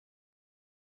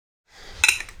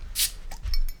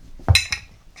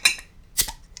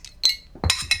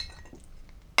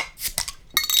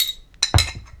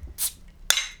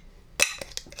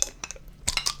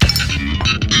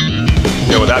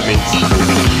that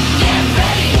means.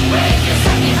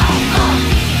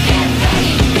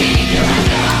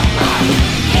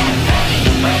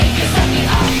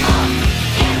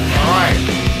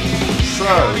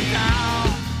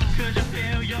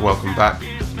 Welcome back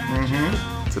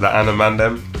to the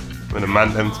Animandem, when the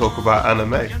Mandem talk about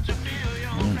anime.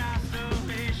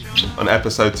 On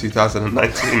episode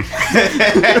 2019.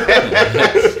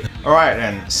 Alright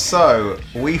then, so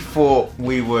we thought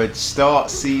we would start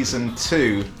season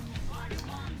 2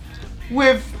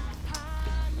 with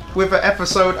an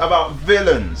episode about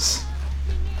villains.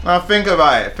 Now think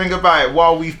about it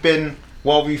while we've been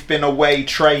away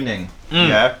training.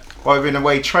 Yeah? While we've been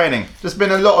away training. There's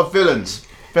been a lot of villains.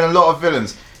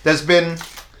 There's been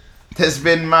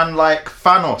man like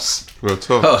Thanos. Real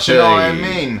talk. Oh, Do you know what I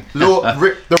mean?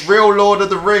 The real Lord of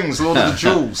the Rings, Lord of the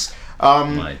Jewels.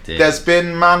 There's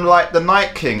been man like the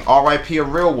Night King, R.I.P. a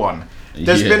real one.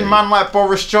 There's been man like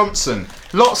Boris Johnson.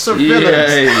 Lots of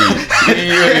villains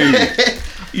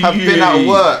have been at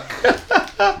work.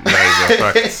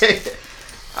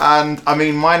 And I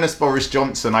mean, minus Boris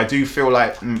Johnson, I do feel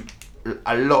like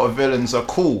a lot of villains are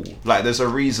cool. Like there's a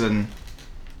reason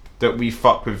that we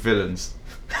fuck with villains.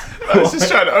 I was just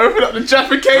trying to open up the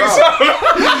Jaffa case.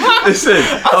 Listen,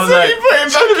 I'm like,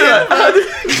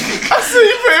 I see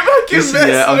you put it back in. listen,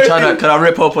 yeah, I'm trying to. Can I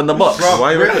rip open the box?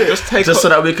 Why really? Just take Just so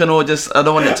that we can all just. I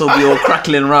don't want it to be all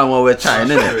crackling around while we're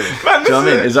chatting, innit? Do you know what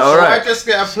I mean? Is that Shall alright? I just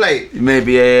get a plate?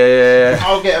 Maybe, yeah.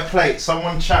 I'll get a plate.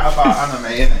 Someone chat about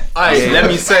anime, innit? Alright, let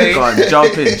me say, Go on,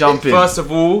 jump in. first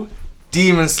of all,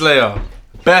 Demon Slayer,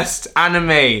 best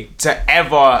anime to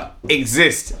ever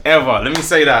exist, ever. Let me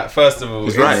say that first of all.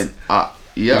 He's right.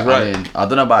 Yeah, Right. I mean, I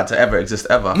don't know about to ever exist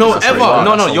ever. No, That's ever. pretty wild.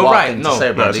 No, That's a you're wild right. thing to No. say,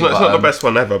 No, Bradley, it's not but, the best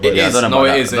one ever, but It Yeah, I is. don't know No, about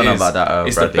it that. is, I don't know it about that. is.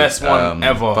 It's the Bradley. best one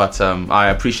ever. But I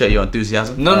appreciate your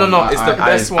enthusiasm. No, it's the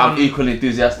best one. I'm equally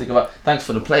enthusiastic about. Thanks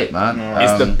for the plate, man.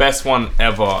 It's the best one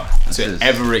ever to is-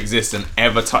 ever exist and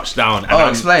ever touch down. And Oh, I'm-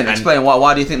 explain. and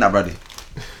Why do you think that, Bradley?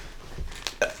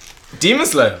 Demon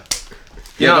Slayer.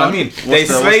 You Yeah, know go what I on. mean? They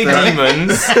What's slay the-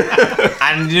 demons,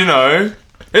 and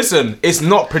listen, it's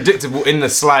not predictable in the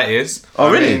slightest. Oh,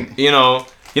 I really? mean, You know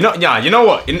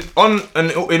what? In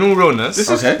all realness, this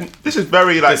is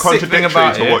very like The sick thing contradictory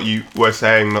about to it- what you were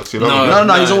saying not too long No. ago.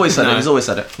 No, he's always said no. it. He's always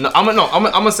said it. no, I'm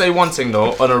gonna say one thing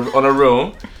though. On a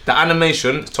real, the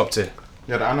animation is top tier.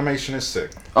 yeah, the animation is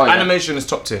sick. Oh, yeah. Animation is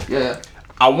top tier. Yeah.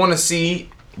 I want to see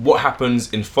what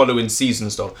happens in following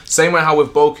seasons though. Same way how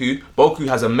with Boku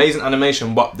has amazing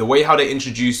animation, but the way how they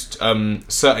introduced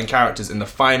certain characters in the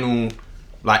final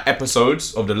like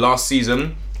episodes of the last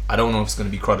season, I don't know if it's going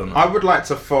to be crud or not. I would like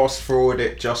to fast forward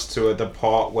it just to the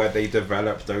part where they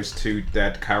developed those two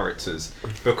dead characters,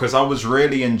 because I was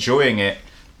really enjoying it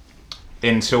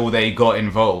until they got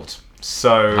involved.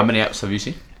 So How many apps have you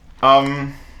seen?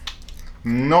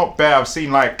 not bad. I've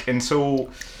seen like until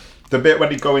the bit when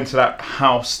they go into that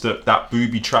house, that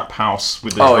booby trap house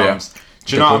with the Oh, yeah. drums.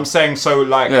 Do you know what I'm saying? So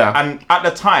like, Yeah. and at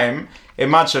the time,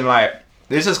 imagine like,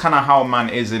 this is kind of how man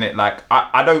is in it. Like,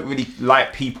 I don't really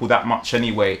like people that much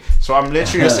anyway. So I'm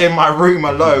literally just in my room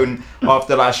alone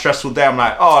after like a stressful day. I'm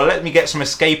like, oh, let me get some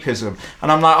escapism.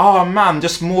 And I'm like, oh man,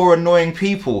 just more annoying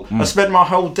people. I spent my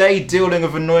whole day dealing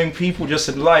with annoying people just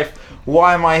in life.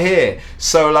 Why am I here?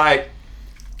 So like,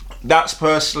 that's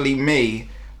personally me.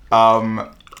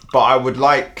 But I would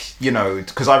like,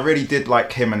 because I really did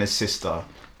like him and his sister.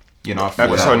 I thought that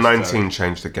Episode was 19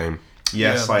 changed the game.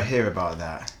 Yes, Yeah. I hear about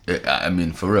that. I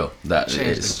mean, for real, that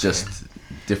Changed it's the just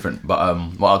different. But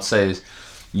what I'd say is,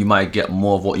 you might get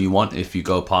more of what you want if you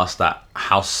go past that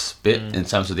house bit in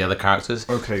terms of the other characters.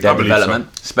 Okay, their I believe development,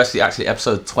 especially actually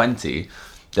episode 20.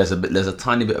 There's a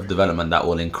tiny bit of development that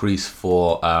will increase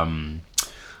for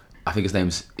I think his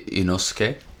name's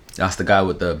Inosuke. That's the guy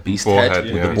with the beast Boar head, head,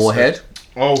 with yeah. the boar head.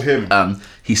 Oh, him.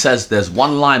 He says there's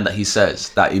one line that he says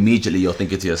that immediately you're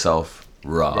thinking to yourself,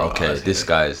 right, okay, this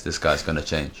guy's gonna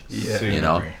change. Yeah. You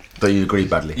know? Don't you agree,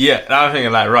 Bradley? Yeah, and I'm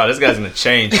thinking like, right, this guy's gonna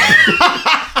change.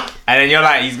 And then you're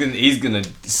like, he's gonna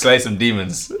slay some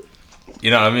demons.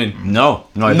 You know what I mean? No,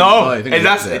 No, I think and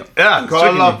that's it's- it. Yeah,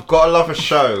 Gotta love a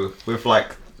show with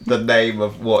like the name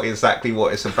of what it's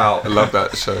about. I love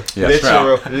that show. Yeah, straight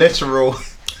up. literal.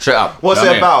 Straight up. What's You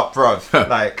know it what I mean? about, bruv?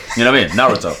 Like, You know what I mean?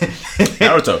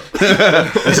 Naruto.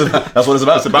 That's what it's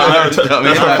about. It's about Naruto. You know what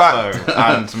I mean? That's a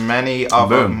fact. and many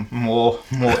other Boom. more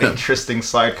interesting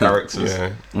side characters.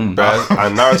 Yeah. Bears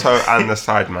and Naruto and the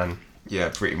Sideman. Yeah,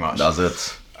 pretty much. That's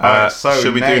it. Alright, so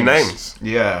should we do names?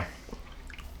 Yeah.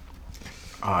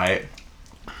 Alright.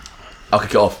 I'll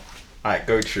kick it off. Alright,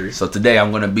 go true. So today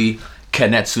I'm gonna be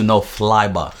Kenetsu no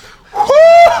Flyba.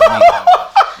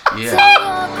 Yeah.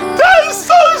 That is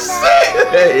so sick.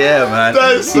 Yeah, man.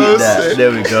 That is so Eat that. sick.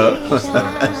 There we go.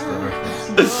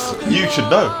 You should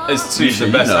know. It's two should,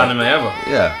 the best you know. anime ever.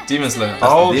 Yeah. Demon Slayer.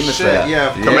 Oh Demon shit! Slayer.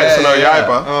 Yeah. Kimetsu no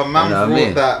Yaiba. Oh man, You know what I brought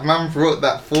mean? that. Man brought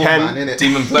that form, Ken, man, innit?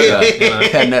 Demon Player.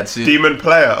 Kennetsu. Demon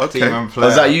player. Okay. Demon Oh, player.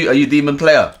 is that you? Are you demon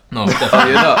player? No, Oh,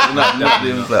 definitely. you're not. You're not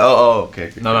demon player. Oh,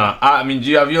 okay. No. I mean, do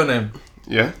you have your name?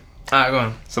 Yeah. Alright, go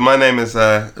on. So my name is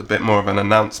a bit more of an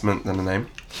announcement than a name.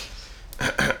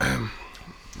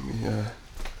 Yeah.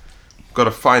 Got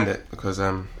to find it because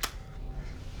I've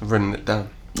written it down.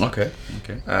 Okay.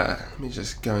 Let me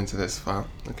just go into this file.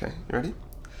 Okay, you ready?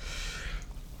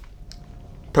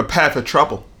 Prepare for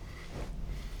trouble.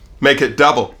 Make it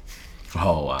double.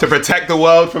 Oh wow. To protect the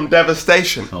world from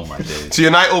devastation. Oh my days. To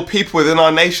unite all people within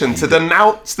our nation. To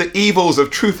denounce the evils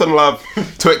of truth and love.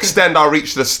 To extend our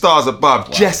reach to the stars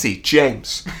above. Jesse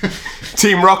James.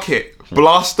 Team Rocket.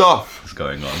 Blast off. What's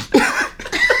going on?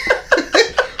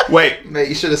 Wait. Mate,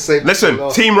 you should have saved. Listen, the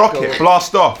last- Team Rocket,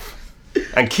 blast off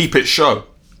and keep it show.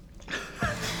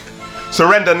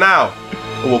 Surrender now,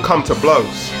 or we'll come to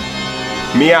blows.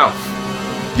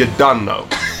 Meowth, you done though.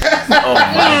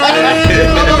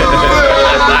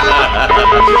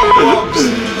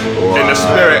 In the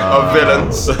spirit of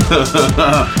villains,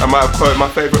 I might have quoted my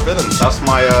favourite villains. That's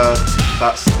my.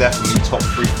 That's definitely top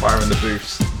 3 fire in the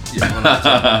booths. It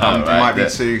might be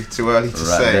too early to Right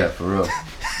say. there, for real.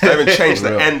 I even changed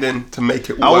the ending to make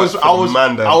it work I was for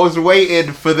I was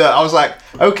waiting for the. I was like,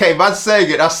 okay, man's saying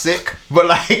it. That's sick. But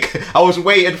like, I was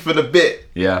waiting for the bit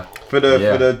Yeah. for the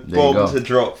There you bomb go. to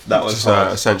drop. That was Just,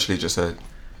 hard. essentially just a.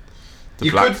 The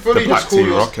You black, could fully the black just call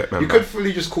Team Rocket you member. could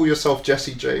fully just call yourself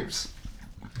Jesse James.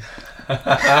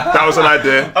 That was an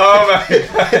idea. Oh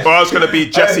man. Or I was going to be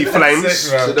Jesse Flames.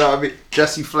 So you know what I mean?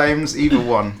 Jesse Flames, either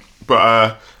one.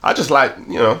 But I just like,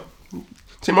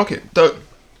 Team Rocket, dope.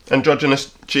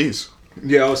 Androgynous cheese.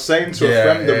 Yeah, I was saying to Yeah, a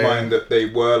friend of yeah. mine that they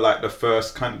were like the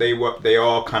first kind. They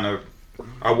are kind of.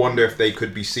 I wonder if they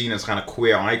could be seen as kind of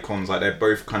queer icons. Like they're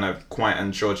both kind of quite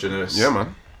androgynous. Yeah,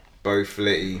 man. Both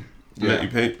litty. Litty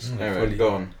peeps. Anyway,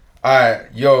 go on. Alright,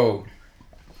 yo.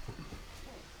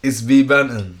 It's V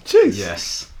Benton. Cheese.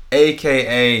 Yes.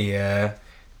 AKA,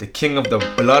 the king of the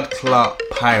blood clot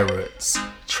pirates,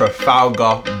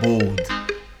 Trafalgar Bald.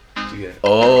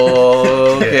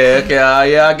 Oh, okay.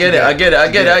 Yeah, I get it. I get it.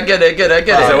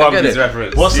 It's a One Piece it.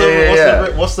 reference.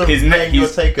 What's the His name you're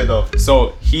he's- taking of?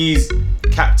 So he's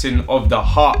captain of the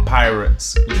Heart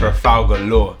Pirates, Trafalgar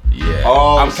Law. Yeah.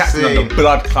 Oh, I'm captain of the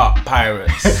Blood Clot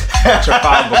Pirates,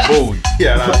 Trafalgar Bald.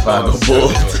 Yeah, that's Trafalgar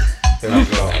Bald. There we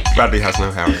go. Bradley has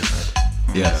no hair on his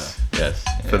head. Yes.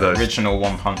 For those. Original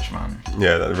One Punch Man.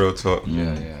 Yeah, that real talk.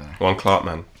 Yeah. One Clark,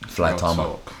 man. Fly Tama.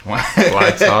 Why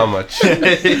how much? Should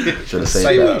have Say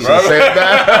saved that, that. bro. Should've saved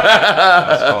that.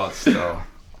 That's hard still.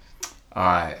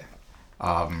 Alright.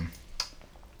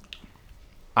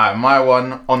 Alright, my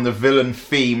one on the villain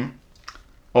theme.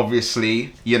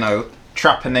 Obviously,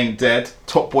 Trappin' Ain't Dead.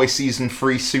 Top Boy Season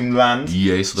 3 soon land.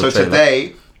 Yeah, you saw So the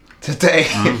trailer.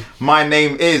 today, my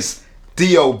name is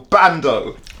Dio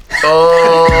Bando.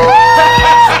 Oh,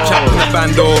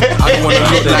 Bando, I don't want to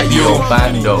look like you.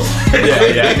 Bando.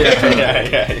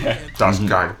 That's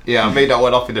gang. Yeah, I made that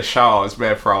one up in the shower. I was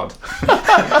very proud.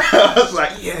 I was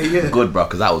like, yeah. Good, bro,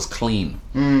 because that was clean.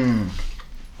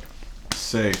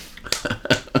 Safe.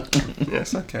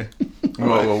 Yes, okay.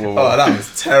 Whoa. Oh, that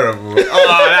was terrible. Bro.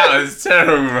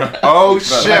 Oh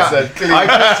shit! I said clean. I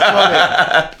just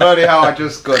got it. Bloody hell! I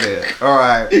just got it. All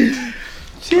right.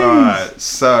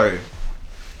 So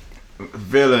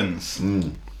villains.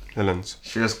 Villains.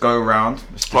 Should just go around.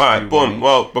 Let's just Alright, do boom. one.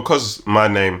 Well, because my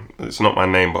name, it's not my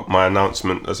name, but my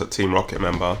announcement as a Team Rocket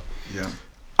member, Yeah.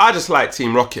 I just like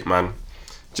Team Rocket, man.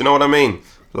 Do you know what I mean?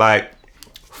 Like,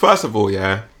 first of all,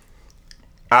 yeah,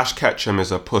 Ash Ketchum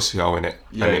is a pussy-o in it,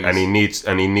 Yeah, and he needs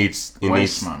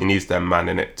Waste man. he needs them man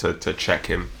in it to check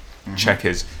him, check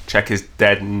his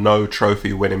dead no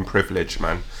trophy winning privilege,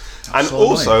 man. And so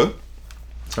also,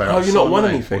 Sorry, oh, that's you so not won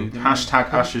annoying. anything.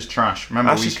 Hashtag Ash is trash.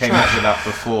 Remember Ash we is came trash. up with that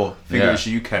before. Figure Yeah. it's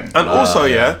you can. And also,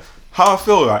 yeah. yeah, how I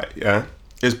feel like, yeah,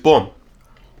 is boom.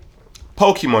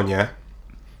 Pokemon, yeah,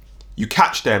 you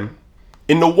catch them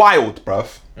in the wild,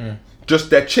 bruv. Just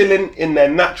they're chilling in their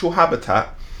natural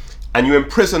habitat, and you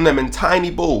imprison them in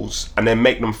tiny balls and then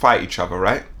make them fight each other,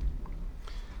 right?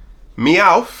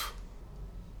 Meowth,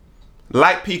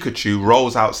 like Pikachu,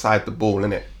 rolls outside the ball,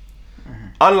 innit?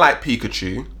 Unlike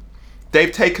Pikachu,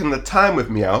 they've taken the time with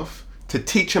Meowth to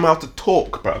teach him how to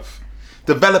talk, bruv.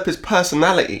 Develop his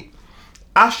personality.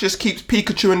 Ash just keeps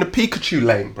Pikachu in the Pikachu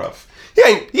lane, bruv.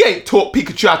 He ain't taught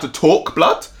Pikachu how to talk,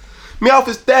 blood. Meowth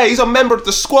is there. He's a member of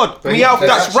the squad. Meowth, there's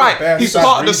that's actually a right. bare He's sad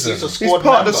part of the. reason. He's Squad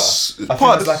part of member. the. I think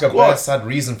Part of there's the like a bare squad. sad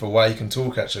reason for why he can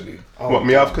talk actually. What,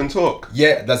 Meowth can talk?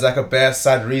 Yeah, there's like a bare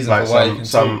sad reason Like for why he can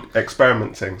some talk.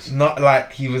 experiment things. Not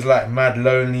like he was like mad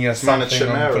lonely or Man, a something. And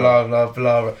chimera. blah blah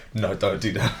blah. No, don't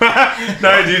do that.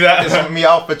 Don't do that. Isn't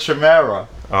Meowth a chimera?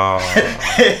 Oh.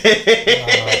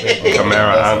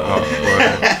 Chimera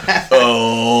and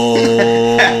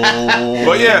Oh.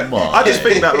 But yeah, I just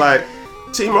think that like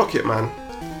Team Rocket, man,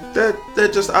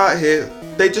 they're just out here.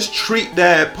 They just treat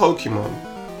their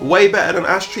Pokemon way better than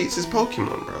Ash treats his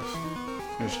Pokemon, bruv.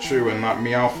 It's true, and that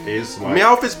Meowth is like.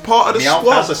 Meowth is part of the Meowth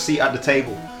squad. has a seat at the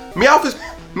table.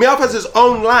 Meowth has his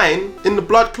own line in the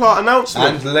Blood Clot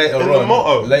announcement. And later in the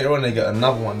motto. on they get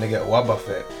another one. They get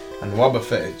Wobbuffet. And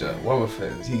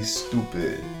Wobbuffet, he's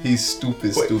stupid. He's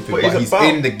stupid, But but he's about-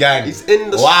 in the gang. He's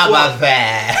in the squad,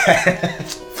 Wobbuffet.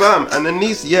 fam. And then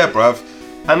these, yeah, bruv,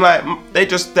 and like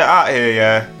they're out here,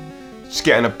 yeah, just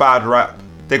getting a bad rap.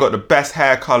 They got the best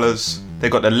hair colors. They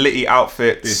got the litty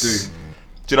outfits. They do.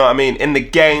 Do you know what I mean? In the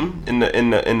game, in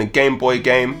the Game Boy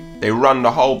game, they run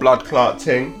the whole Blood Clot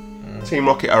thing. Team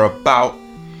Rocket are about.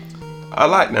 I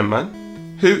like them,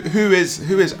 man. Who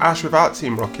is Ash without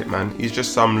Team Rocket, man? He's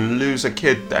just some loser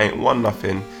kid that ain't won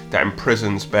nothing, that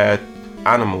imprisons bare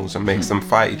animals and makes them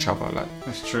fight each other. Like,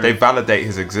 That's true. they validate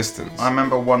his existence. I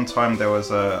remember one time there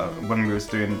was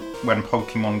when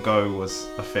Pokemon Go was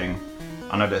a thing.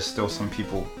 I know there's still some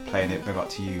people playing it, big up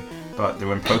to you. But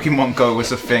when Pokemon Go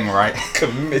was a thing, right?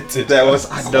 Committed. There was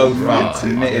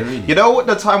committed. You know what?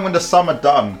 The time when the summer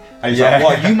done, and he's like,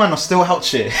 "What? You man are still out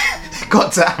here?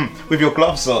 Goddamn, with your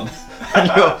gloves on."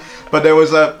 But there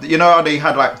was you know how they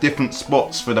had like different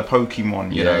spots for the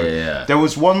Pokemon. You know, yeah. There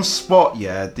was one spot,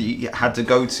 that you had to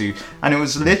go to, and it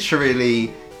was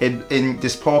literally in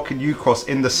this park in New Cross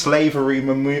in the slavery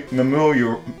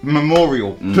memorial.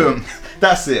 Boom.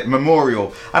 That's it,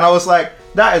 memorial. And I was like,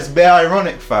 that is very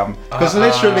ironic, fam, because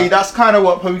literally that's kind of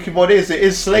what Pokemon is. It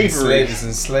is slavery. Slaves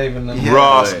enslaving them. Yeah.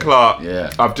 Ross Clark.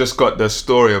 Yeah. I've just got the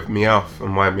story of Meowth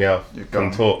and why Meowth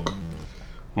can talk.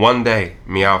 One day,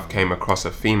 Meowth came across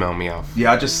a female Meowth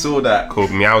Yeah, I just saw that.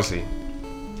 called Meowsy.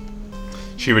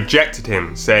 She rejected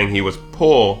him, saying he was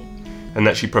poor and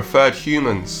that she preferred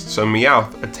humans, so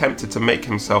Meowth attempted to make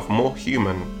himself more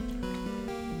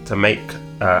human to make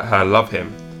her love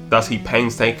him. Thus he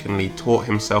painstakingly taught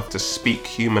himself to speak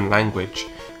human language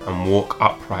and walk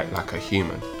upright like a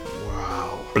human.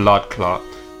 Wow. Blood Clot.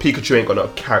 Pikachu ain't got no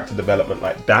character development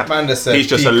like that. Man just said he's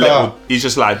just he's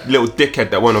just like little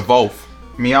dickhead that won't evolve.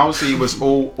 Meowsy was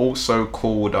also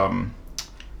called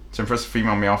to impress a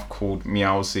female Meowth called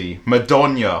Meowsy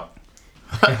Madonna.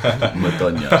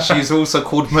 Madonna. She's also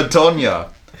called Madonna,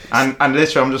 and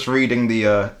literally I'm just reading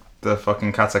the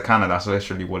fucking katakana. That's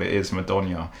literally what it is,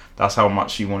 Madonna. That's how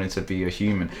much she wanted to be a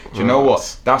human. Do you know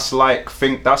what? That's like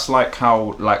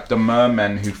how like the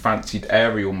mermen who fancied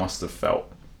Ariel must have felt.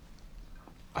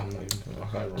 I'm not even, I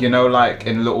can't You know, like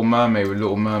in Little Mermaid, where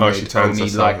Little Mermaid she turns only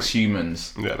herself. likes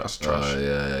humans. Yeah, that's trash.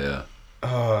 Yeah.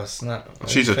 Oh snap! I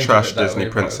She's a didn't think trash of it that Disney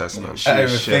way, princess, bro. man. I didn't even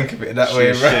She's think of it that She's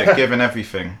way, shit, bro. giving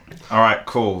everything. All right,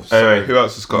 cool. So, Anyway, who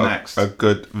else has got next? a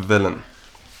good villain?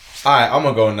 Alright, I'm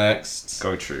gonna go next.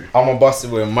 Go true. I'm gonna bust it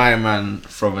with my man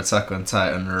from Attack on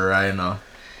Titan right now.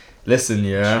 Listen,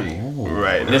 yeah.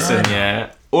 Right. Listen,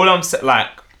 yeah. All I'm saying, like,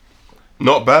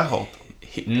 Not Bearhold.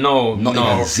 no, Not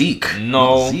no, even Zeke.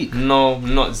 no, Not Zeke. no,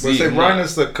 not Zeke. So no.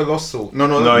 Rhinos the Colossal. No,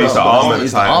 No, he's the armored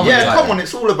he's the Titan. armored Yeah, Titan. come on,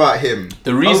 it's all about him.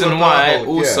 The reason Over why Bearhold,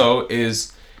 also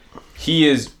is he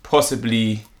is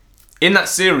possibly in that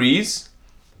series.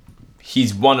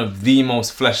 He's one of the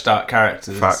most fleshed out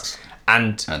characters. Facts.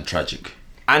 And tragic.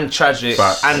 tragic.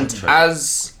 Facts. And Tragic.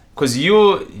 as because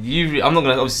you, I'm not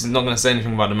gonna obviously not gonna say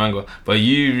anything about the manga, but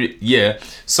yeah.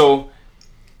 So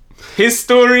his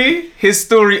story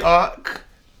arc,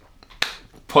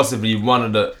 possibly one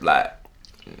of the like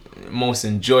most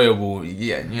enjoyable.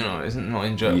 Yeah, you know, it's not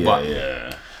enjoyable, but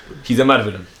Yeah. he's a mad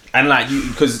villain. And like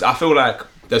because I feel like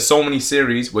there's so many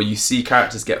series where you see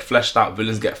characters get fleshed out,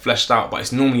 villains get fleshed out, but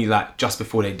it's normally like just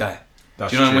before they die. Do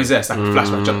you know what I mean? It's like a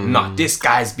flashback. Nah, this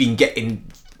guy's been getting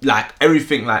like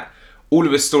everything, like all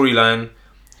of his storyline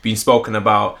being spoken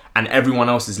about, and everyone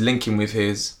else is linking with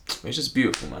his. It's just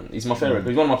beautiful, man. He's my favorite.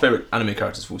 He's one of my favorite anime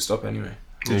characters. Full stop. Anyway.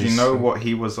 Did you know what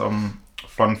he was?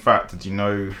 Fun fact. Did you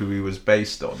know who he was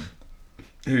based on?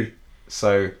 Who?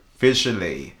 So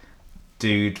visually,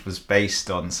 dude was based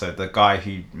on. So the guy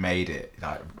who made it,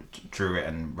 like drew it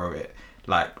and wrote it,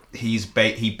 like he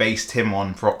based him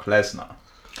on Brock Lesnar.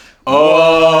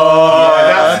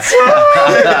 That's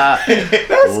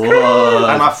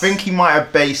And I think he might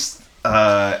have based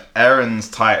Aaron's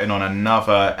titan on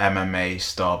another MMA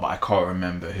star, but I can't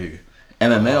remember who.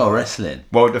 MMA or wrestling?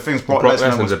 Well, the thing's Brock Brock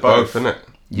Lesnar Lesnar was did both. both, innit?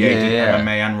 Yeah, he did Yeah.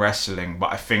 MMA and wrestling,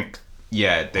 but I think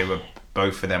they were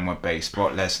both of them were based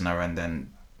Brock Lesnar, and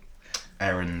then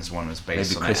Aaron's one was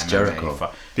based Maybe on Chris an MMA Jericho. fight.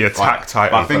 The attack But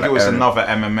title I think for it was Aaron. another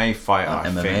MMA fighter.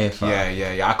 An I MMA think. fight.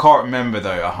 Yeah. I can't remember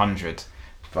though 100,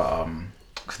 but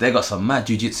Because they got some mad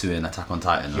jiu-jitsu in Attack on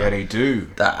Titan. yeah, right? they do.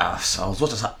 So I was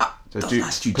watching.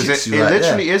 That's Because jiu-jitsu. it right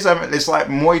literally there. is. It's like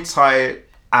Muay Thai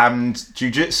and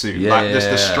jiu-jitsu. Yeah, Like there's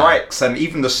yeah, the yeah. strikes and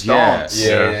even the stance.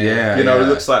 Yeah. You know, yeah. it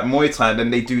looks like Muay Thai, and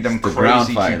then they do them The ground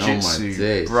crazy fighting, oh my jiu-jitsu,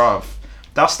 days. bruv.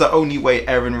 That's the only way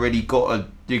Aaron really got a.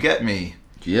 You get me?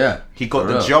 Yeah. He got for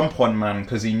the real. jump on man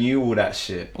because he knew all that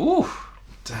shit. Ooh.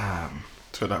 Damn.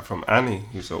 Took that from Annie,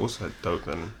 who's also a dope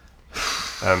villain.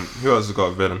 Who else has got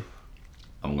a villain?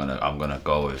 I'm gonna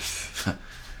go with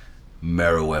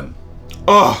Meruem.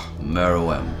 Oh,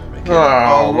 Meruem.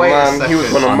 oh wait a man, he was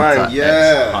second. one of mine. Hunter,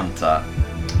 Yeah. Hunter,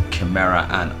 Chimera,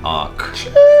 and Arc.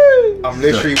 I'm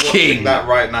literally The watching king. that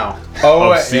right now. Oh,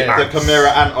 Of wait, the yeah. The Chimera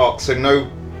and Arc, so no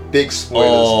big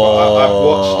spoilers, but I've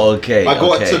watched. Okay. I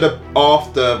got okay. to the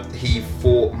after he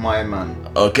fought my man.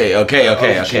 Okay.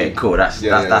 OG. Cool. That's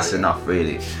Yeah, that's yeah. enough,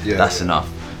 really. Yeah, That's yeah. enough.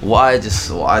 What I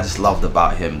just loved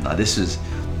about him. Now this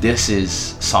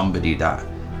is somebody that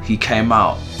he came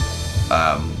out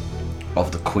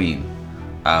of the Queen,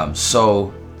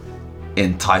 so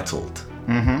entitled.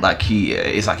 Like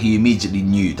it's like he immediately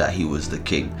knew that he was the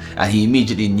king, and he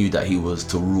immediately knew that he was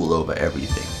to rule over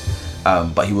everything.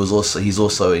 But he's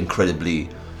also incredibly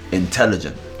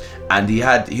intelligent, and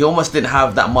he almost didn't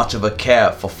have that much of a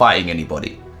care for fighting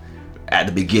anybody at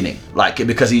the beginning, like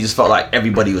because he just felt like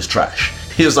everybody was trash.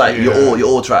 He was like, you're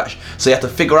all trash. So you have to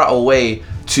figure out a way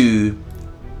to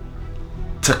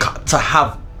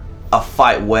have a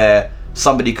fight where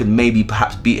somebody could maybe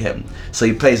perhaps beat him. So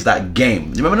he plays that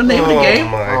game. Do you remember the name of the game?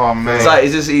 My Oh man. It's like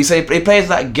he plays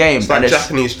that game, It's like and it's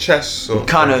Japanese chess, sort of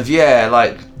kind thing. of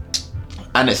like,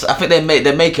 and it's I think they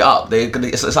make it up.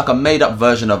 It's like a made up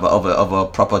version of a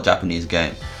proper Japanese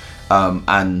game,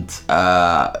 and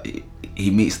he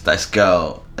meets this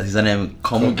girl. Is her name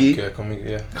Komugi? Yeah.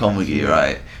 Komugi,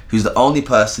 right? Who's the only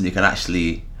person you can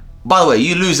actually. By the way,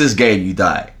 you lose this game, you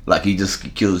die. Like he just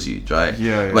kills you, right?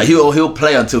 Yeah. But he'll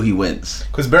play until he wins.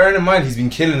 Because bearing in mind, he's been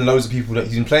killing loads of people.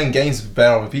 He's been playing games with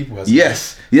bare other people. Hasn't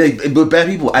Yes, yeah, with bare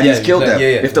people, and Yeah, he's killed yeah, them. yeah,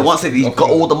 yeah. If they once he's got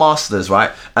Okay. all the masters,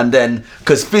 right? And then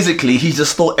because physically he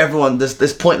just thought everyone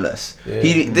this pointless. Yeah.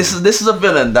 This is a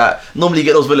villain that normally you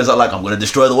get those villains that are like I'm gonna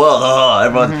destroy the world.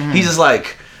 Everyone. He's just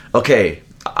like, okay,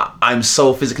 I'm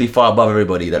so physically far above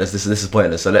everybody that this is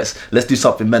pointless. So let's do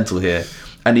something mental here.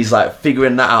 And he's like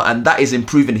figuring that out, and that is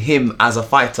improving him as a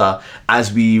fighter,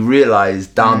 as we realize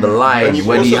down the line And you've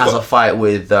when he also has got- a fight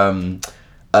with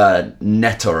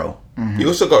Netero. You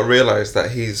also got to realise that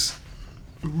he's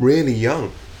really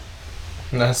young.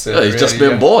 he? That's it. Oh, he's just really,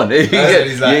 been yeah. born. That's it,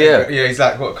 he's like, yeah. he's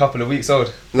like what, a couple of weeks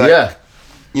old. Like, Yeah.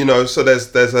 You know, so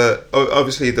there's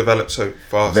obviously he developed so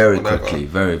fast. Very or whatever, quickly,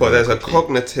 But very there's quickly. a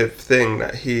cognitive thing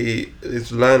that he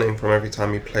is learning from every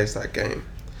time he plays that game,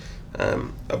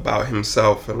 about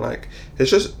himself, and like it's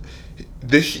just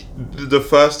the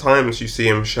first times you see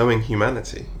him showing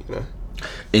humanity. You know.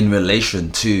 In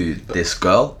relation to this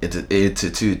girl, to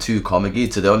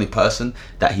Komugi, to the only person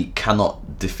that he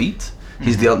cannot defeat.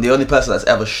 He's the only person that's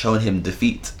ever shown him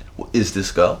defeat is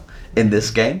this girl in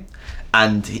this game.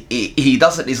 And he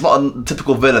doesn't. He's not a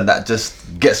typical villain that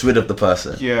just gets rid of the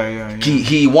person. Yeah.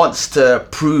 He wants to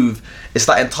prove, it's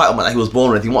that entitlement that he was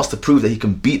born with. He wants to prove that he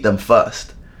can beat them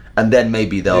first, and then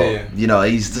maybe they'll. Yeah. You know,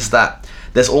 he's just that.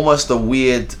 There's almost a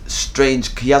weird,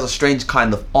 strange. He has a strange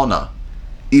kind of honor,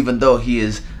 even though he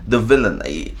is the villain.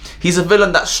 He's a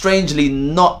villain that's strangely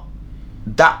not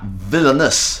that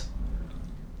villainous.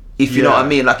 If you know what I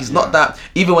mean, like he's not that.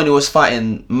 Even when he was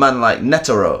fighting man like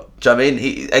Netero, do you know what I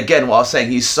mean? Again, what I was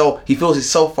saying, he feels he's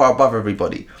so far above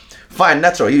everybody. Fighting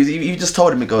Netero, he just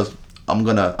told him, he goes, I'm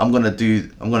gonna do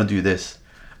this,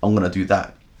 I'm gonna do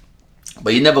that.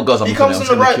 But he never goes. He comes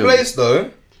from the right place though.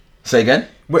 Say again.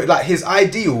 But like his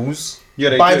ideals.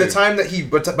 Yeah, they by do. the time that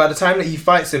he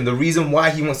fights him, the reason why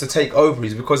he wants to take over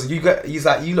is because he's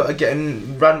like, you lot are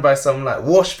getting run by some like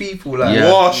wash people, like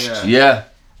Yeah. Washed. Yeah.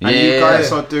 And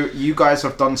Yeah. you guys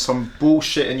have done some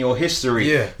bullshit in your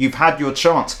history. Yeah. You've had your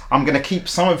chance. I'm gonna keep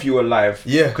some of you alive.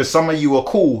 Yeah. Because some of you are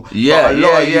cool. Yeah, But a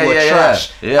lot of you yeah, are yeah,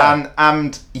 trash. yeah.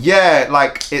 And yeah,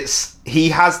 like he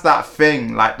has that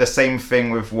thing, like the same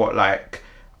thing with what like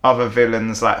other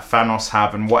villains like Thanos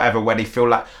have and whatever, where they feel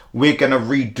like we're gonna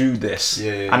redo this,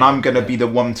 Yeah, and I'm gonna be the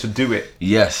one to do it.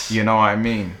 Yes. You know what I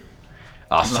mean?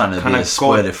 I was trying to be kinda as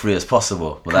spoiler free as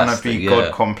possible. But kind that's of be the,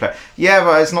 God complex. Yeah,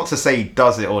 but it's not to say he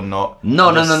does it or not. No.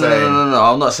 I'm just saying-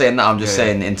 I'm not saying that. I'm just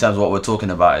saying in terms of what we're talking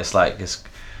about. It's like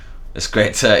it's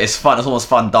great to. It's fun. It's almost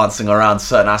fun dancing around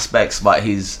certain aspects, but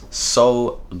he's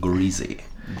so greasy.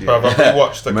 Bruv, I've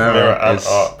rewatched the Mirror Chimera Ant is-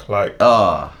 arc. Like,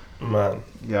 Ah, man,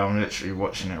 Yeah, I'm literally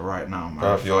watching it right now, man.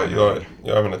 bruv,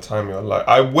 you're having a time of your life.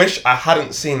 I wish I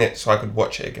hadn't seen it so I could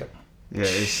watch it again. Yeah,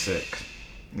 it's sick.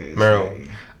 It is Meryl. really-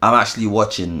 I'm actually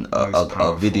watching Most a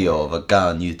powerful. video of a guy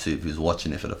on YouTube who's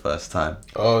watching it for the first time.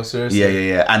 Oh, seriously?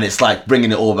 Yeah, and it's like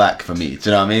bringing it all back for me. Do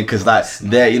you know what I mean? Because like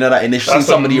there, you know that initially That's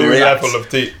somebody a new react, level of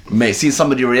deep. mate, seeing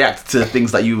somebody react to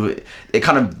things that it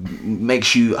kind of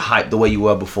makes you hype the way you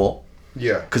were before.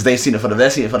 Yeah. Because they've seen it for the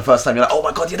first time. You're like, oh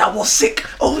my god, yeah, that was sick.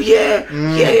 Oh yeah,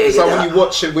 yeah. It's like when you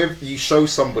watch it with, you show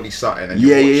somebody something and you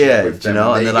watch it with Do you them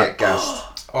know, and and they they're get like, gassed.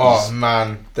 Oh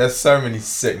man, there's so many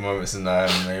sick moments in that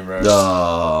anime, bro.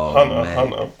 oh,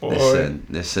 Hunter, boy.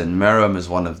 Listen, Meruem is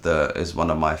one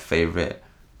of my favorite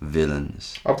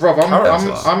villains. Oh, bruv,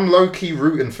 Character. I'm low key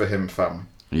rooting for him, fam.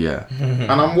 Yeah. And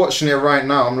I'm watching it right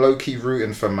now. I'm low key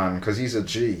rooting for man because he's a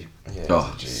G. Yeah,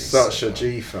 Oh. Such a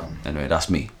G, fam. Anyway, that's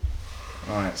me.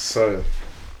 Alright, so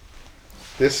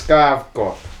this guy I've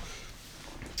got,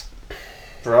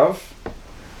 bruv.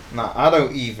 Now I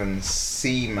don't even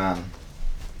see man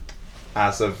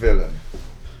as a villain,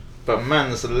 but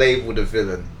man's labelled a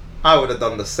villain. I would have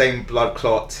done the same blood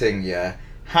clot thing, yeah.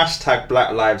 Hashtag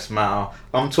Black Lives Matter.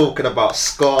 I'm talking about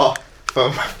Scar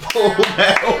from Full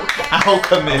Metal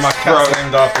Alchemist, My bro. cat's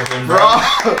named after him, bro.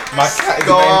 Bro, My cat is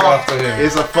Scar named after him.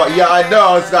 is a yeah, I know.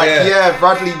 I was like, Yeah. yeah,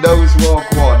 Bradley knows World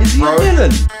Quad, Is he bro. a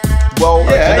villain? Well, You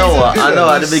know he's a what? I villain. know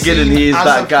at the He's beginning seen he is as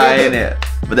that a guy, villain. innit?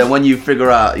 But then when you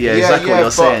figure out, exactly what you're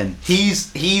but saying.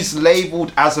 He's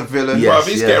labelled as a villain. Yes. Bruv,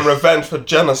 he's getting revenge for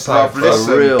genocide. Bruv, bruv.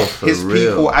 listen, real, his for real.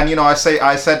 people, and you know, I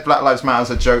said Black Lives Matter as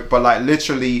a joke, but like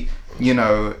literally, you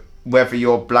know, whether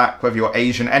you're black, whether you're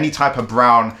Asian, any type of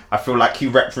brown, I feel like he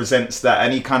represents that.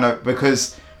 Any kind of,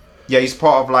 because yeah, he's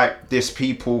part of like this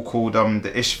people called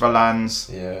the Ishvalans.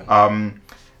 Yeah.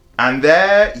 And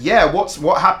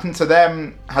what happened to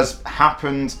them has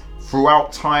happened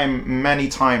throughout time many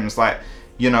times. Like,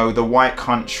 you know, the white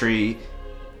country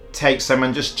takes them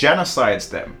and just genocides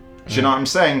them. Do you know what I'm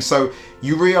saying? So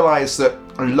you realise that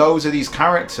loads of these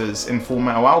characters in Full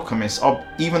Metal Alchemist are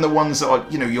even the ones that are,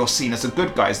 you know, you're seen as the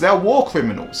good guys. They're war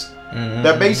criminals.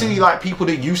 They're basically like people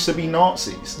that used to be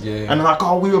Nazis. Yeah. And they're like,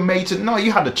 oh, we were made to. No,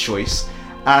 you had a choice.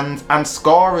 And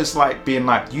Scar is like being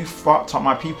like, you fucked up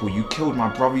my people. You killed my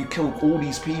brother. You killed all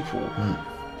these people.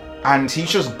 And he's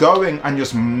just going and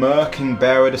just murking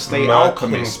Bearer the State Murking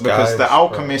alchemists because guys, the bro.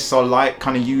 alchemists are like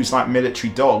kind of used like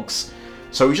military dogs.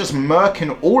 So he's just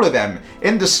murking all of them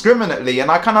indiscriminately. And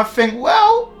I kind of think,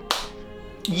 well,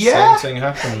 yeah. Same thing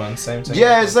happened, man. Same thing. Yeah,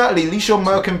 happened. exactly. At least you're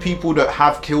murking people that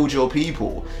have killed your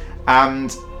people.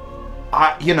 And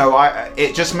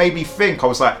it just made me think. I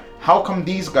was like, how come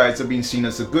these guys are being seen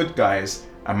as the good guys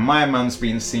and my man's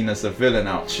being seen as a villain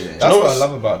out here? That's what I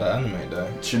love about that anime,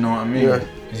 though. Do you know what I mean?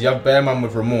 Because you have Bear Man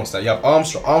with remorse. Like you have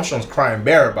Armstrong. Armstrong's crying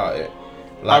bare about it.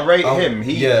 Like, I rate him.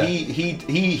 yeah.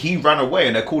 He ran away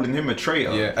and they're calling him a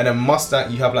traitor. Yeah, and then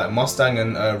Mustang, you have like Mustang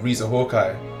and Reza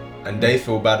Hawkeye, and they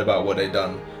feel bad about what they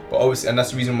done. But obviously, and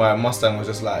that's the reason why Mustang was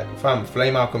just like, fam,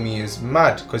 Flame Alchemy is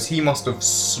mad because he must have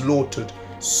slaughtered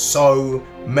so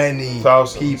many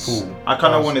Thousands. people. I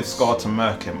kind of wanted Scar to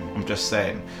murk him. I'm just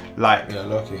saying, like, Yeah,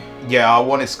 lucky. yeah, I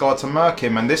wanted Scar to murk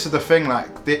him, and this is the thing. Like,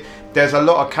 there's a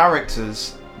lot of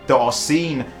characters that are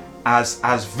seen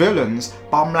as villains,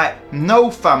 but I'm like, no,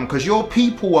 fam, because your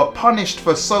people were punished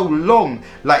for so long.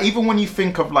 Like, even when you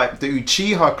think of like the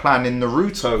Uchiha clan in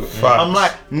Naruto, I'm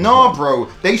like, nah, bro,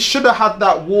 they should have had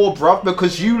that war, bruv,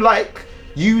 because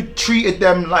you treated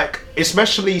them like,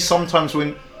 especially sometimes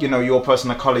when, you know, you're a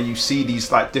person of color, you see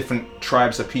these like different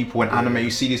tribes of people in anime, you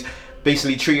see these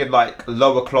basically treated like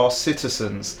lower class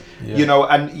citizens, you know,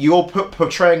 and you're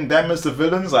portraying them as the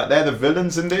villains, like they're the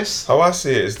villains in this. How I see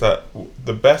it is that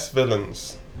the best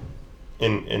villains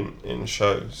in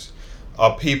shows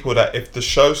are people that if the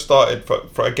show started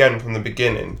for again from the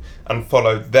beginning and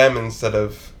followed them instead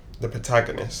of the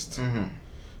protagonist,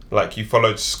 like you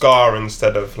followed Scar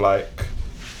instead of like,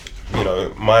 you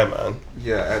know, my man,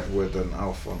 Yeah, Edward and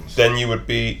Alphonse. then you would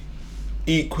be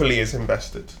equally as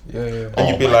invested. Yeah, yeah. And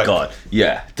you'd be my like, god,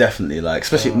 yeah, definitely. Like,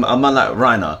 especially a man like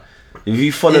Reiner. If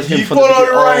you followed If him you from the followed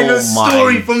beginning, Reiner's oh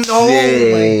story my from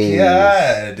days.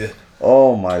 God.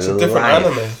 Oh my it's a different life.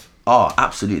 anime. Oh,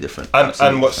 absolutely different. And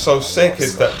Absolutely what's so different. sick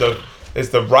is that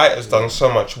the writer's done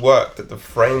so much work that the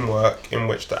framework in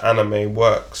which the anime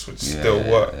works would still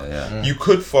work. yeah. You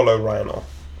could follow Reiner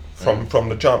from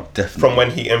the jump. Definitely. From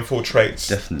when he infiltrates.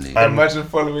 Definitely. And Imagine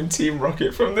following Team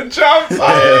Rocket from the jump.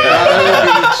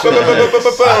 I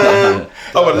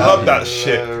would love that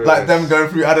shit. Like them going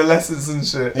through adolescence and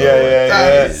shit. Yeah.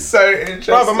 That's so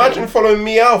interesting. Bruv, imagine following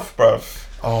Meowth, bruv.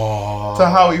 Oh. To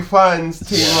how he finds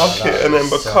Team Yeah, Rocket that and then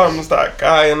is becomes that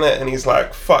guy in it, and he's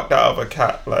like, fuck that other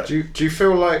cat. Like, Do you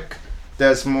feel like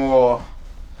there's more,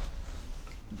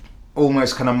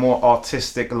 almost kind of more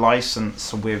artistic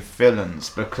license with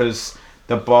villains, because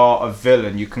the bar of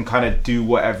villain, you can kind of do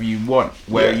whatever you want.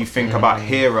 Where Yeah. you think about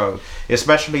hero,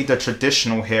 especially the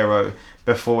traditional hero,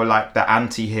 before like the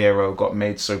anti-hero got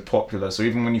made so popular. So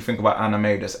even when you think about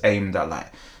anime that's aimed at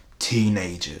like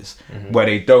teenagers, where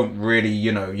they don't really,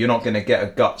 you know, you're not gonna get a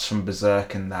guts from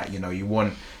Berserk and that, you know,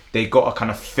 they got to kind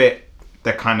of fit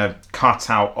the kind of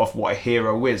cutout of what a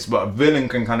hero is, but a villain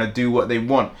can kind of do what they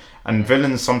want, and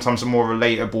villains sometimes are more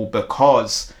relatable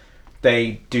because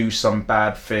they do some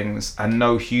bad things, and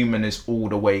no human is all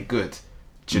the way good.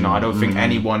 Do you know? I don't think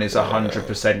anyone is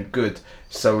 100% good.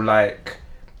 So like,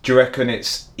 do you reckon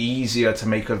it's easier to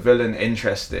make a villain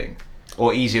interesting,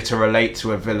 or easier to relate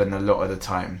to a villain a lot of the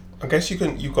time? I guess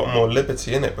you've got more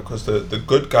liberty in it, because the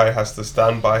good guy has to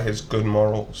stand by his good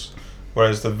morals,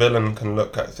 whereas the villain can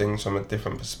look at things from a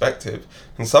different perspective.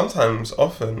 And sometimes,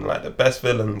 often, like, the best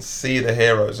villains see the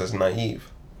heroes as naive.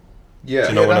 Yeah. Do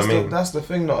you know what I that's mean? That's the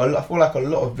thing. Though. I feel like a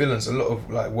lot of villains, a lot of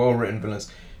like well-written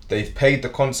villains, they've paid the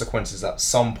consequences at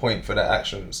some point for their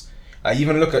actions. Like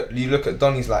even look at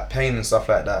Donnie's like pain and stuff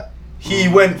like that. He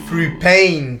went through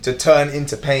pain to turn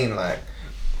into pain. Like,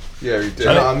 Yeah, he did. you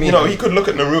know what I mean? You know, he could look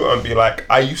at Naruto and be like,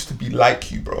 I used to be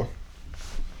like you, bro,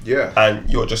 Yeah. and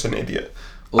you're just an idiot.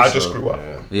 I Also, just grew up.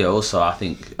 Yeah, also I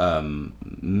think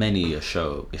many a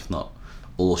show, if not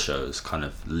all shows, kind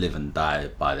of live and die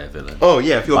by their villain. Oh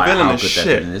yeah, if your By villain how is good their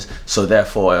shit. villain is. So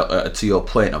therefore, to your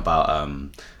point about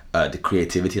the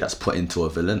creativity that's put into a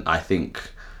villain, I think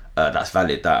that's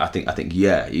valid. That I think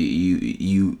yeah,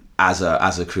 you as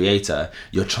a creator,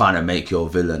 you're trying to make your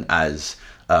villain as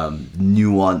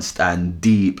nuanced and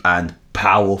deep and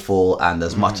powerful and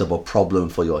as much of a problem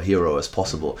for your hero as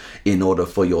possible, in order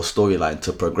for your storyline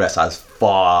to progress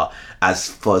for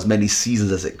as many seasons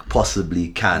as it possibly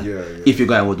can. If you're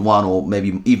going with one, or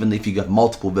maybe even if you get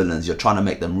multiple villains, you're trying to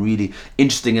make them really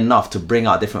interesting enough to bring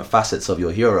out different facets of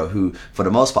your hero, who for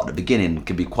the most part at the beginning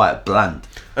can be quite bland.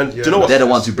 And do you know what? They're the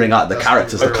ones who bring out the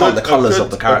characters, the colours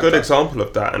of the character. A good example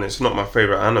of that, and it's not my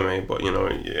favorite anime, but you know,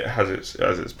 it has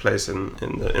its place in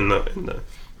the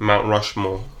Mount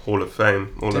Rushmore Hall of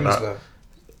Fame, all Demon of Slayer.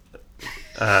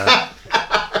 that.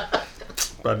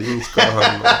 But you need to go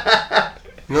home, man.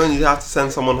 You know, you have to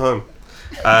send someone home.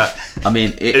 I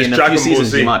mean, in a Dragon few Ball seasons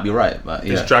Z. you might be right, but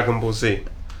yeah. It's Dragon Ball Z.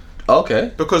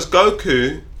 Okay. Because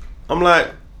Goku, I'm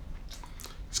like,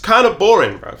 it's kind of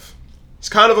boring, bruv. He's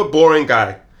kind of a boring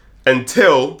guy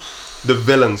until the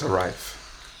villains arrive.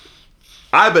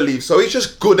 I believe so. He's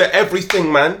just good at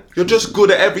everything, man. You're just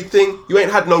good at everything. You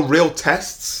ain't had no real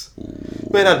tests.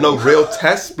 You ain't had no real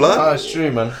tests, blood. That's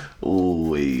true, man.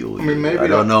 Ooh, I mean, maybe I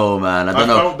don't know, man. I don't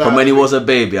know. felt that From when he was a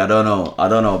baby, I don't know. I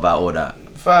don't know about all that.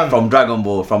 Fam. From Dragon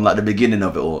Ball, from like the beginning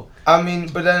of it all. I mean,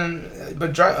 Dragon Ball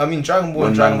When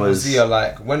and Dragon man Ball was- Z are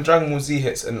like, when Dragon Ball Z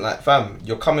hits, and like, fam,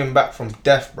 you're coming back from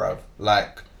death, bruv.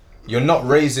 Like, you're not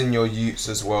raising your youths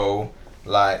as well.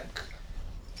 Like,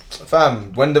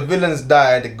 fam, when the villains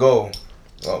die, they go.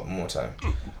 Well, more time.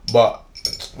 But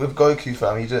with Goku,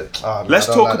 fam, he just. Let's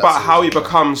talk about how he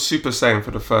becomes Super Saiyan for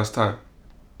the first time.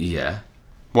 Yeah.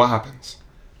 What happens?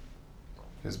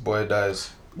 His boy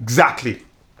dies. Exactly.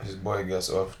 His boy gets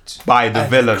off. By the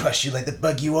villain. Crush you like the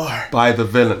bug you are. By the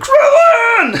villain.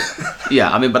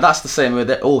 Yeah, I mean, but that's the same with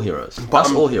all heroes.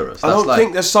 That's all heroes. I That's don't like,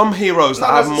 think there's some heroes that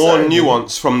have more necessarily.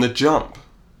 nuance from the jump.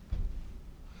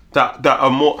 That are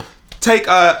more. Take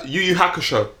Yu Yu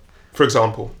Hakusho, for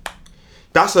example.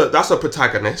 That's a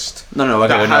protagonist. No,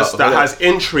 okay, that has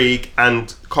intrigue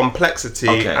and complexity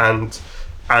Okay.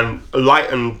 and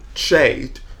light and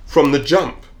shade from the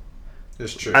jump.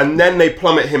 It's true. And then they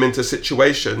plummet him into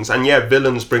situations, and yeah,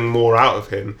 villains bring more out of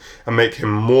him and make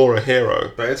him more a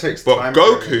hero. But it takes But time.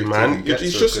 Goku, for him man, to get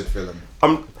he's to just- a good villain.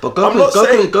 But I'm not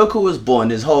saying- Goku was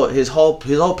born. His whole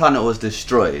planet was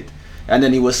destroyed, and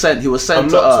then he was sent. I'm to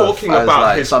not Earth talking as, about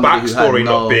like, his somebody who had backstory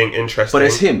no- not being interesting. But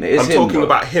it's him. It's I'm him, talking bro.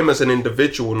 about him as an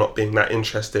individual not being that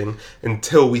interesting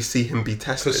until we see him be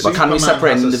tested. But can we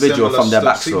separate an individual from their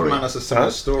backstory? Superman has a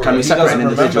similar story. Can we He separate doesn't an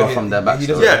individual remember from their him. He backstory?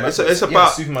 doesn't Yeah, remember. it's Yeah,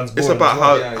 about Superman's it's born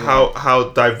about as well. how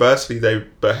diversely they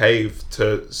behave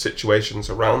to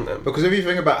situations around them. Because if you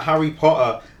think about Harry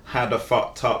Potter had a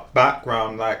fucked up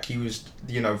background, like he was,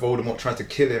 you know, Voldemort tried to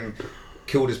kill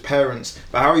killed his parents.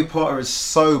 But Harry Potter is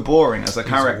so boring as a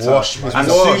character. washed. And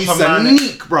He's Superman, a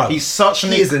neek, bro. He's such a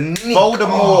neek. is a neek.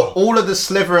 Voldemort, all of the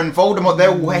Slytherin, Voldemort,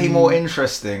 they're way more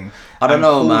interesting. I don't and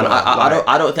know, man.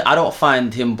 cooler. I don't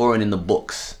find him boring in the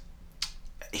books.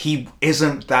 He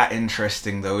isn't that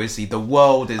interesting though, is he? The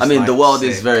world is. I mean, the world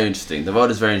sick. is very interesting. The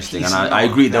world is very interesting, He's and I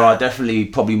not agree. There that. are definitely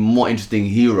probably more interesting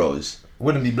heroes.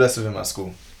 Wouldn't be blessed with him at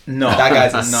school. No, That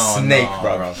guy's a no, snake, no,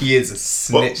 bro. He is a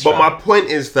snitch. But bro. my point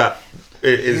is that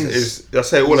is I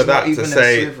say all He's of that not to even a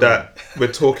say Slytherin. that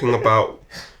we're talking about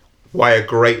why a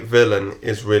great villain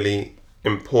is really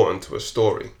important to a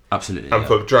story. Absolutely. And yeah.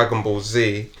 for Dragon Ball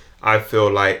Z, I feel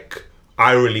like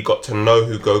I really got to know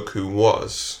who Goku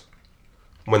was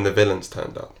when the villains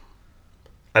turned up,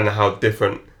 and how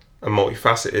different and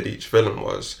multifaceted each villain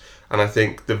was. And I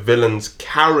think the villain's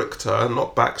character,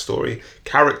 not backstory,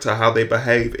 character, how they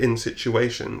behave in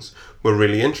situations were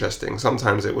really interesting.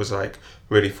 Sometimes it was like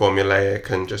really formulaic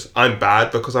and just, I'm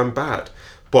bad because I'm bad.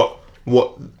 But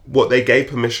what they gave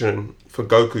permission for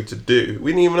Goku to do,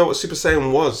 we didn't even know what Super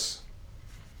Saiyan was.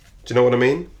 Do you know what I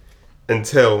mean?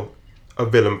 Until a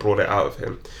villain brought it out of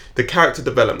him. The character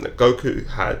development that Goku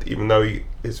had, even though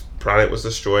his planet was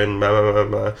destroyed,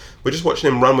 we're just watching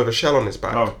him run with a shell on his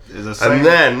back. Oh, is the same. And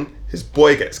then his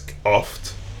boy gets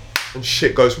offed, and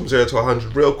shit goes from 0 to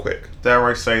 100 real quick. Dare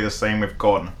I say the same with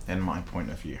Gon, in my point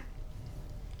of view.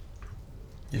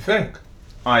 You think?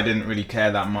 I didn't really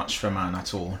care that much for Man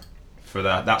at all. For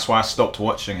that, that's why I stopped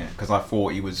watching it, because I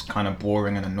thought he was kind of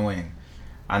boring and annoying.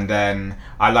 And then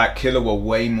I liked Killua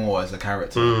way more as a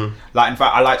character. Like, in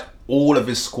fact, I liked all of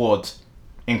his squad,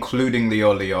 including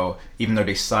Leo, even though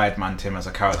they sidemanned him as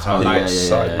a character.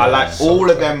 I liked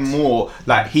all of them more.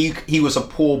 Like, he was a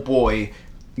poor boy,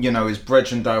 you know, his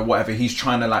brethren died, whatever. He's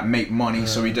trying to like make money,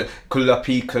 so he did.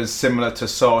 Kurapika's similar to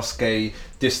Sasuke,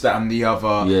 this, that, and the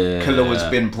other. Killua's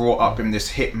been brought up in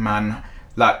this hitman,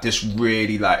 like this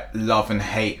really like love and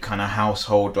hate kind of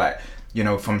household, like, you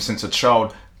know, from since a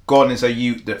child. Gon is a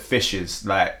youth that fishes,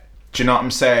 like, do you know what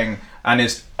I'm saying? And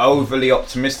is overly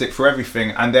optimistic for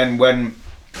everything. And then when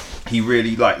he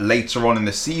really, like, later on in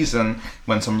the season,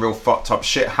 when some real fucked up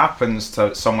shit happens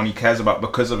to someone he cares about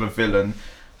because of a villain,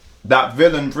 that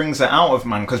villain brings it out of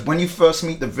man. Because when you first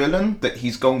meet the villain that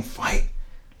he's going to fight,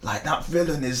 like, that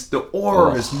villain is, the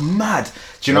aura is mad.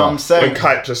 Do you know what I'm saying? When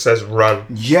Kite just says run.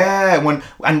 Yeah,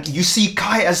 and you see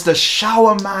Kite as the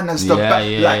shower man, as the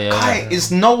Kite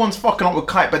is, no one's fucking up with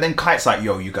Kite, but then Kite's like,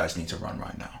 yo, you guys need to run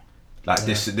right now. Like,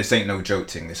 this ain't no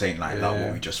joke thing. This ain't like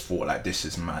what we just fought. Like, this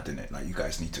is mad, innit? Like, you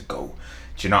guys need to go.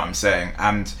 Do you know what I'm saying?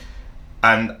 And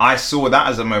I saw that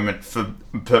as a moment for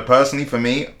personally for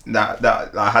me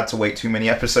that I had to wait too many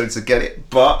episodes to get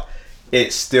it, but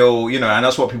it's still, you know, and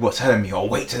that's what people are telling me. Oh,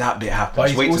 wait till that bit happens. But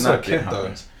he's wait till also that a kid, bit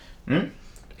happens.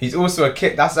 He's also a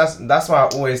kid. That's why I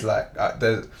always like.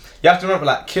 You have to remember,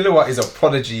 like, Killua is a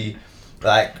prodigy,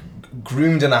 like,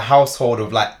 groomed in a household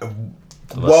of like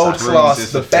world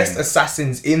class, the best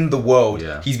assassins in the world.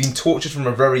 Yeah. He's been tortured from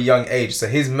a very young age, so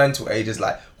his mental age is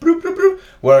like bloop, bloop, bloop.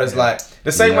 Whereas like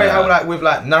the same way how like with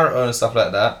like Naruto and stuff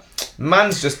like that,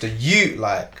 man's just a youth.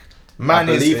 Like, man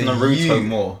I is believe a Naruto youth.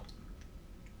 more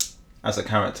as a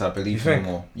character. I believe You him think?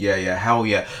 more. Yeah, hell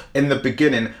yeah. In the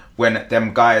beginning, when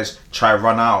them guys try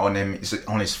run out on him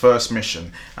on his first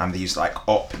mission, and these like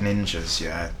op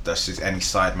ninjas, that's just any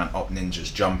sideman op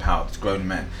ninjas jump out, grown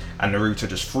men, and Naruto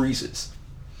just freezes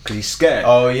because he's scared.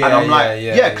 Oh, yeah, and I'm yeah, like,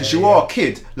 yeah, because yeah, you yeah. are a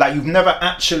kid, like you've never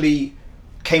actually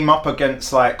came up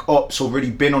against like ops or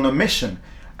really been on a mission.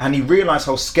 And he realised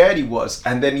how scared he was,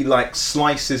 and then he like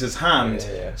slices his hand.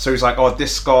 Yeah. So he's like, "Oh,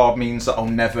 this scar means that I'll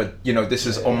never, you know, this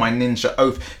is on my ninja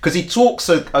oath." Because he talks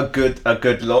a good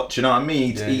lot. Do you know what I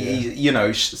mean? He you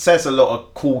know, says a lot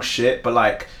of cool shit, but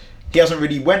like he hasn't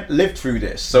really lived through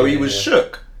this, so he was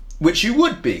shook, which you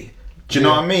would be. Do you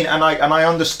know what I mean? And I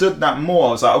understood that more.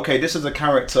 I was like, okay, this is a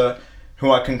character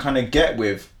who I can kind of get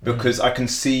with because I can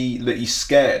see that he's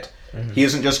scared. He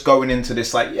isn't just going into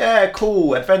this like, yeah,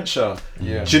 cool, adventure.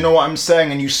 Yeah. Do you know what I'm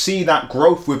saying? And you see that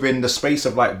growth within the space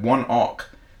of like one arc.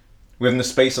 Within the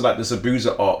space of like the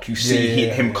Zabuza arc, you see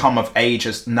him come of age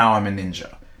as, now I'm a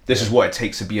ninja. This is what it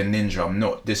takes to be a ninja. I'm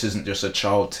not, this isn't just a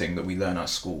child thing that we learn at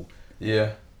school.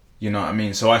 Yeah. You know what I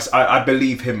mean? So I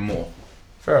believe him more.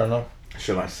 Fair enough.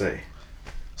 Shall I say?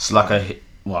 It's like I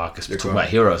guess we're talking about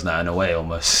heroes now in a way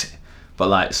almost, but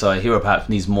like, so a hero perhaps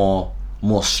needs more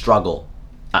struggle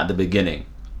at the beginning.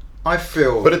 I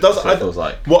feel, But it does. That's what it feels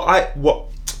like. What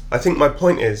I think my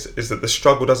point is that the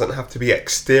struggle doesn't have to be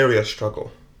exterior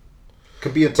struggle,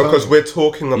 could be a because we're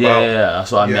talking about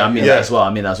That's what I mean. I mean that as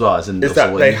well. As in is also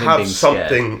that when they him have being scared.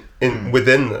 something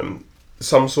within them,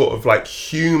 some sort of like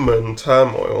human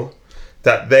turmoil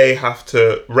that they have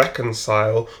to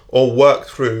reconcile or work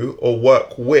through or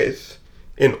work with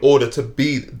in order to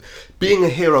be. Being a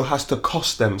hero has to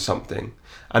cost them something,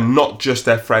 and not just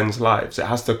their friends' lives. It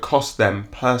has to cost them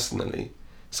personally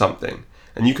something.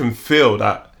 And you can feel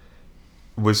that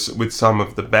with some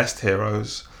of the best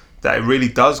heroes, that it really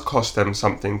does cost them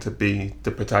something to be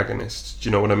the protagonist. Do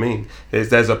you know what I mean?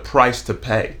 There's a price to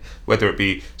pay, whether it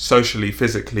be socially,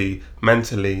 physically,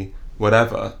 mentally,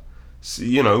 whatever. So,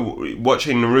 you know,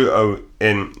 watching Naruto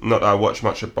not that I watch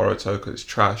much of Boruto because it's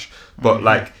trash, but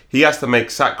like he has to make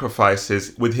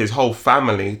sacrifices with his whole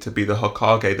family to be the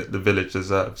Hokage that the village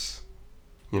deserves,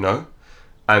 you know?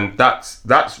 And that's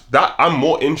I'm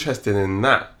more interested in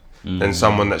that than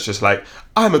someone that's just like,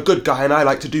 I'm a good guy and I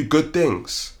like to do good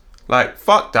things. Like,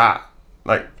 fuck that.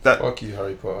 Like that. Fuck you,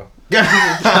 Harry Potter.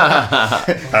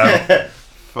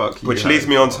 Fuck you. Which leads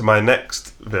me on to my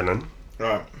next villain,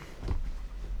 Right.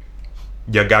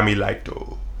 Yagami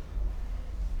Laito.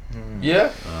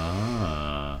 Yeah.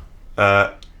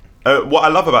 What I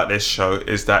love about this show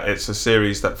is that it's a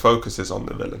series that focuses on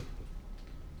the villain.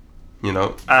 You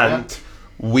know, and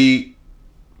we,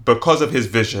 because of his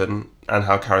vision and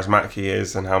how charismatic he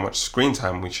is and how much screen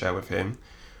time we share with him,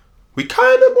 we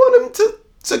kind of want him to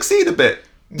succeed a bit.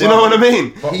 Do you know what I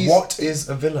mean? But what is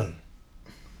a villain?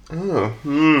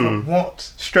 What?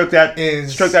 Stroke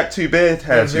that two beard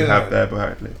hairs you have there,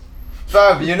 Bradley.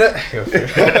 Fam, you know,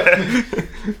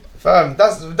 fam,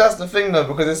 that's the thing though,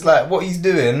 because it's like what he's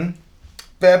doing.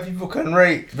 Bare people can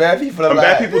rate. Bare people are And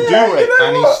like, bare people do yeah, rate. you know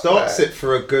And he what? starts it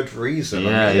for a good reason.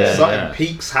 I mean, something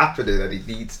peaks happening and he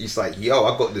needs. He's like, "Yo,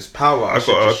 I got this power. I've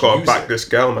got to back this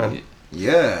girl, man."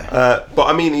 Yeah. But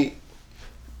I mean,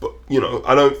 you know,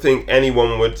 I don't think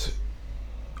anyone would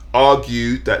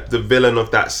argue that the villain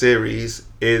of that series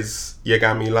is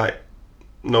Yagami Light.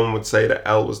 No one would say that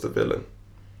L was the villain.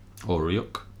 Or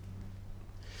Ryuk.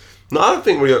 No, I don't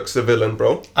think Ryuk's the villain,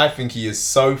 bro. I think he is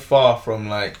so far from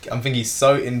like. I think he's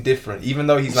so indifferent, even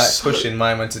though he's like pushing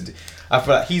my man to. I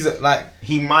feel like he's like.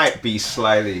 He might be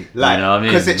slightly like, You know what I mean?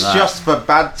 because it's Like- just for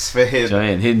bads for him. Do you know what I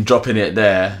mean? Him dropping it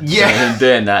there. Yeah. So him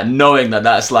doing that, knowing that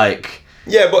that's like.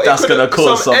 Yeah, but That's gonna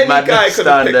cause some any guy madness could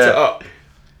have down picked there. it up.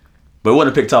 But it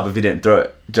wouldn't have picked up if he didn't throw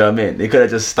it. Do you know what I mean? He could have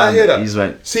just I stand hear there. that. He just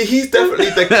went. See, he's definitely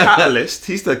the catalyst.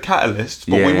 He's the catalyst,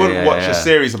 but we wouldn't watch a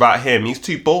series about him. He's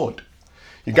too bored.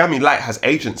 Yagami Light has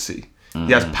agency.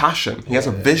 He has passion. He has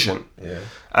a vision. Yeah.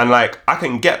 And like, I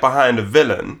can get behind a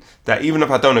villain that even if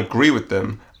I don't agree with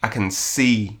them, I can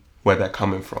see where they're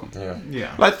coming from. Yeah.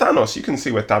 Yeah. Like Thanos, you can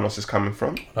see where Thanos is coming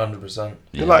from. 100%.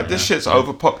 You're like, this shit's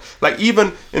overpop. Like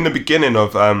even in the beginning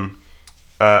of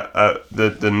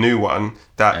the new one,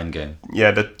 that Endgame.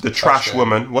 yeah, the trash Trash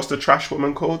woman. What's the trash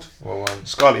woman called? What one?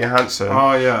 Scarlett Johansson.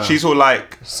 Oh, yeah. She's all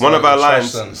like one of her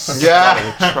lines. Trash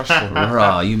Yeah. Trash woman.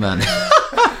 Rah, you man.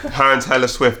 Her and Taylor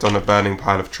Swift on a burning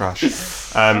pile of trash.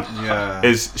 Yeah.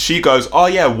 Is she goes, oh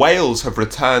yeah, whales have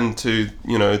returned to,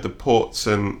 you know, the ports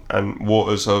and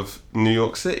waters of New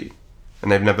York City,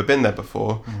 and they've never been there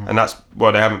before, and that's,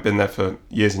 well, they haven't been there for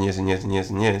years and years and years and years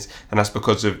and years, and that's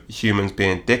because of humans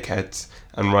being dickheads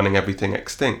and running everything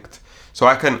extinct. So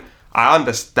I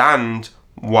understand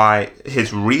why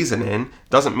his reasoning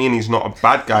doesn't mean he's not a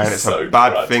bad guy and it's So a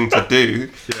bad crud. thing to do.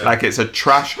 Like, it's a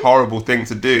trash, horrible thing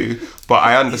to do, but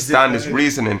I understand his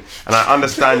reasoning, and I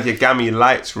understand Yagami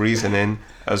Light's reasoning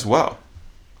as well.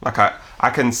 Like, I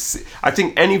can see, I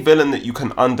think any villain that you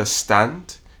can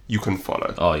understand, you can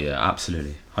follow. Oh yeah,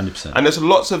 absolutely, 100%. And there's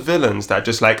lots of villains that are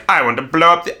just like, I want to blow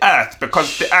up the earth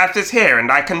because the earth is here and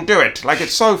I can do it. Like,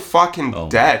 it's so fucking Oh my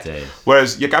dead. days.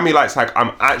 Whereas Yagami Light's like,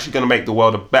 I'm actually going to make the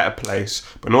world a better place,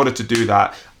 but in order to do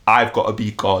that, I've got to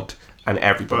be God and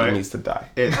everybody Right. needs to die.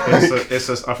 I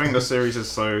think the series is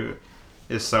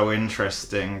so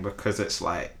interesting because it's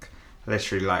like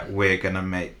literally like we're gonna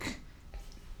make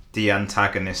the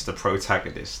antagonist the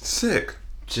protagonist. Sick.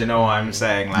 Do you know what I'm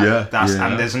saying? Like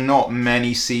and there's not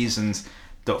many seasons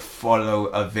that follow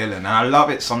a villain. And I love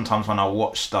it sometimes when I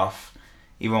watch stuff,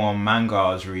 even when manga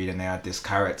I was reading, they had this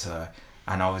character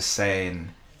and I was saying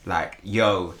like,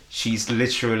 yo, she's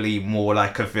literally more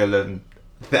like a villain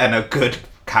than a good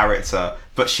character,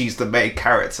 but she's the main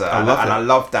character. I love it. I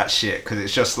love that shit because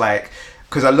it's just like,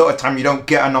 because a lot of time you don't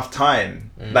get enough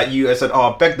time. Like you said,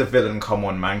 oh, I beg the villain, come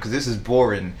on, man, because this is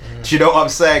boring. Do you know what I'm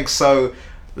saying? So,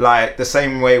 like the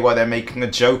same way why they're making a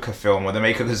Joker film, or they're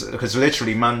making, because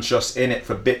literally man's just in it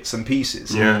for bits and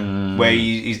pieces. Yeah. Where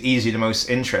he's easily the most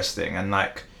interesting, and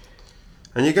like,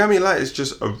 And Yagami Light is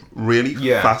just a really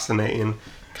fascinating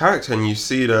and you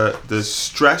see the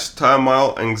stress,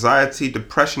 turmoil, anxiety,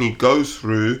 depression he goes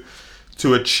through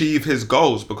to achieve his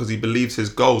goals because he believes his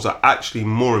goals are actually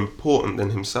more important than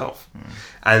himself.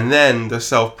 And then the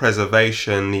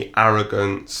self-preservation, the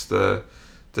arrogance, the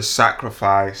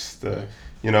sacrifice,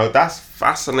 that's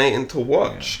fascinating to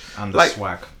watch. Yeah. And the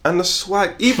swag. And the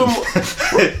swag. Even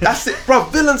that's it, bro.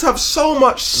 Villains have so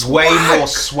much swag. Way more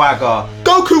swagger.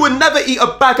 Goku would never eat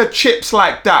a bag of chips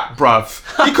like that, bruv.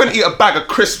 He couldn't eat a bag of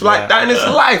crisps like that in his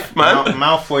life, man.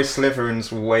 Malfoy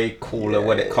Slytherin's way cooler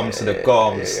when it comes to the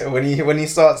goms. Yeah. When he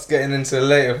starts getting into the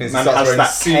later, he Man starts has wearing that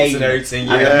suits cane and everything.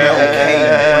 and the metal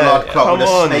cane, blood clot with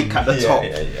Come a snake at the top.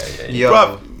 Yo.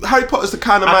 Bruv, Harry Potter's the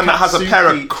kind of man that has a pair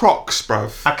of Crocs,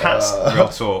 bruv. Real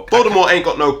talk. Voldemort ain't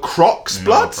got no Crocs,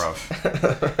 blood. No,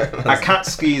 bruv.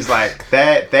 Akatsuki's like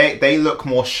they look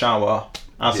more shower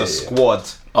as a squad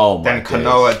than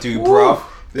Konoha do, bruv.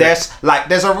 There's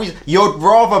a reason you'd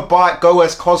rather go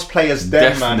as cosplayers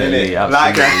than man, innit?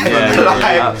 Absolutely. Like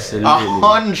Absolutely.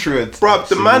 100. Bruv,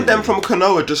 the man them from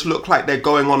Konoha just look like they're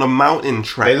going on a mountain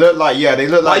trek. They look like Why they're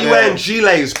you wearing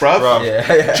gilets, bruv? Bruv.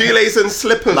 Gilets and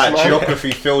slippers, like man.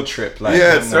 geography field trip. Like,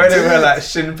 Yeah, them, so So man. they wear like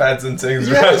shin pads and things.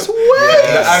 Yeah, right? it's ways.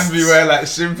 The Ambi wear like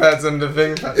shin pads and the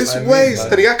thing. It's ways.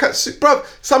 And the Akatsuki, bruv,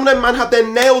 some of them man have their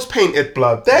nails painted,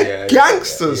 blood. They're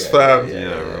gangsters, fam.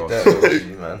 real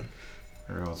Definitely, man.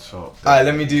 Real talk. Alright,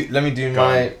 let me do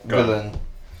my Go on. villain.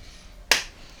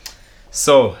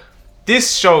 So,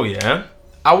 this show, yeah,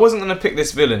 I wasn't gonna pick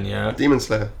this villain, yeah. Demon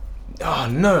Slayer. Oh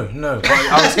no. But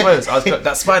I was close.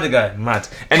 That spider guy, mad.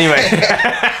 Anyway,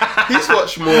 He's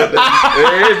watched more than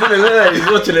He's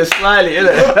watching it slyly,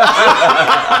 isn't it?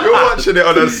 you're watching it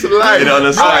on a slide.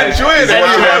 I'm enjoying it.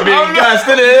 I'm gassed,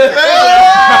 innit?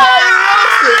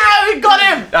 we got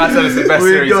him. That's the best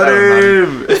series ever,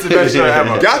 man. It's the best show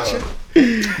ever. Gotcha.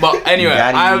 But anyway,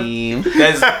 Got him.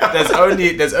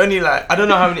 there's only like I don't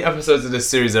know how many episodes of this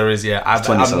series there is yet. I've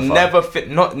 20 so far. never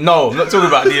I'm not talking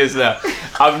about Demon Slayer.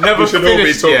 I've never We should all be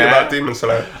finished talking yeah. about Demon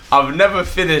Slayer. I've never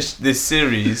finished this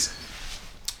series,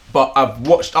 but I've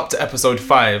watched up to episode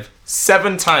 5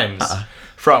 7 times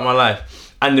throughout my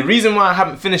life. And the reason why I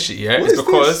haven't finished it yet is is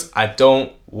because I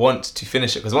don't want to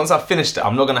finish it. Because once I've finished it,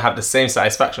 I'm not going to have the same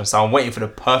satisfaction. So I'm waiting for the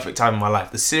perfect time in my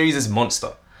life. The series is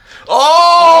Monster.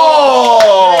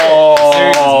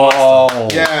 Oh!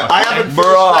 Yeah, I haven't finished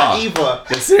Bruh. that either.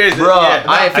 The series Bro,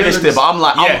 I ain't finished it, but I'm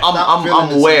like, Yeah,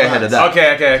 I'm way ahead of that.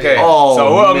 Okay. Oh,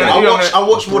 so what I'm man. going to do, I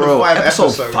watched more Bro, than 5 episode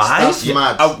episodes. 5? That's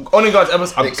mad. I've only got to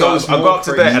episode. It goes I more got up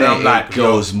to there and I'm Mate, like, it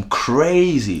goes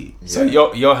crazy. So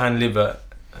Johan Liver.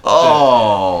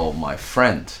 Oh, my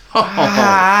friend.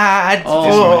 It's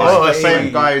the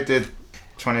same guy who did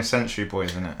 20th Century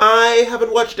Boys, isn't it? I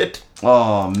haven't watched it.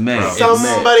 Oh, mate.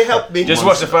 Somebody help me. Just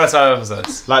watch the first 5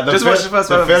 episodes. Like Just watch the first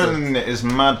the 5 episodes. villain in it is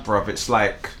mad, bruv. It's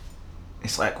like,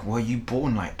 were you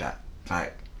born like that?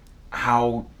 Like,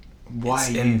 how? Why?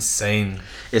 It's insane.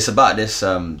 It's about this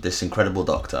incredible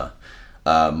doctor.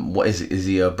 What is it? Is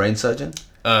he a brain surgeon?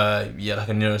 Yeah, like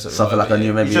a neurosurgeon. Something like a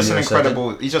maybe He's just a an neurosurgeon?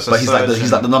 incredible. He's just a But he's like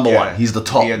the number surgeon. one. He's the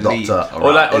top The elite. doctor.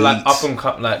 Or like elite. up and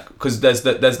cut, like because there's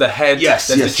the head, Yes,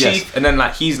 there's yes, the chief, yes. and then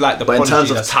like he's like the. But in prodigy terms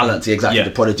of that's- talent, exactly, yeah,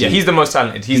 the prodigy. Yeah, he's the most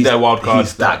talented. He's their wild card.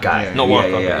 He's that guy. Yeah, Not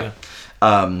wild card.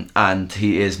 yeah. And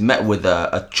he is met with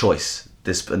a choice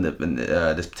this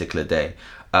particular day.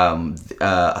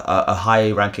 A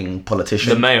high-ranking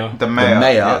politician, The mayor. The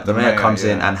mayor. the mayor comes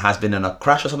in and has been in a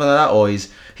crash or something like that, or he's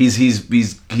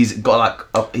got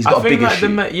like he's got a big like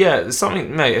issue. it's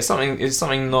something, mate. It's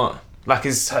something not like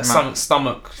his some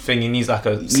stomach thing. He needs like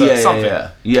a Yeah, something.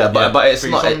 but But it's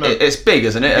he's not. on the- It's big,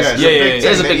 isn't it? Yeah, It's- it's Yeah, a big yeah,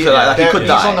 it is a thing. big thing. Like he could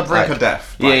die. He's on the brink Like, of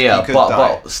death. Yeah, Like, he yeah, could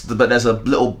die. but there's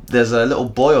a little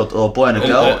boy or boy and a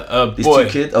girl. a These boy. two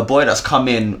kids. A boy that's come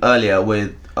in earlier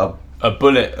with A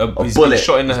bullet. He's bullet. been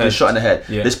shot in the He's head. been shot in the head.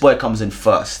 Yeah. This boy comes in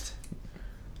first.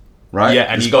 Right? Yeah,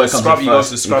 and This he boy goes comes scrub- in he goes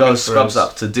first. to scrubbing scrubs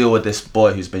first. up to deal with this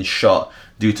boy who's been shot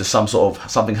due to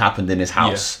something happened in his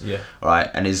house. Yeah. Right,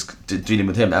 and he's dealing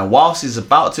with him. And whilst he's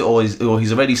about to, or he's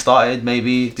already started,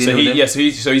 maybe dealing with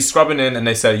him. So he's scrubbing in, and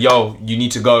they said, "Yo, you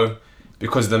need to go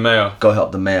because of the mayor." Go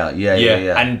help the mayor.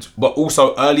 Yeah. And but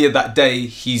also earlier that day,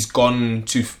 he's gone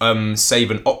to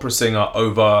save an opera singer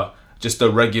over just a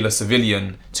regular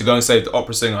civilian to go and save the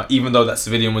opera singer, even though that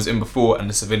civilian was in before and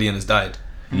the civilian has died.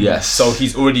 Yes. So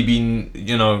he's already been,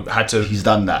 had to. He's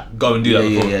done that. Go and do that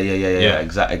before. Yeah.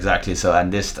 Exactly. So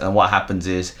and what happens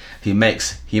is he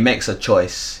makes a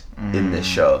choice in this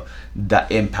show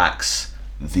that impacts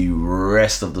the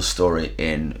rest of the story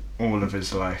in all of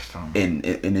his life. in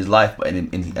his life, but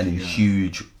in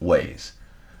huge ways.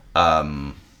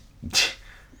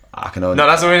 I can only. No,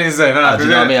 that's what we need to say. No, do you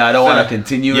know what I mean? I don't want to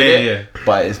continue with it, Yeah.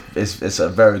 but it's a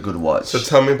very good watch. So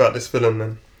tell me about this villain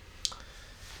then.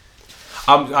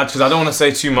 Because I don't want to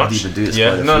say too much. even do it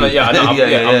Yeah, spoiler free. I know.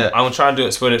 Yeah. I'm gonna try and do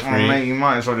it spoiler Oh, free. mate, you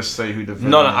might as well just say who the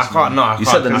villain No, is, I can't. No, I You can't.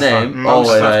 said the That's name. fine. Most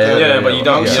Oh, of yeah, the- yeah, but you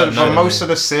don't- Most yeah, of, no, for no. most of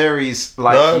the series,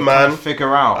 like No, you man. can't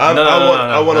figure out.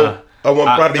 I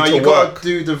want Bradley no, to you work. gotta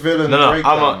do the villain No,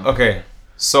 breakdown. okay.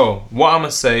 So what I'm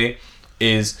gonna say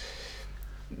is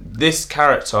this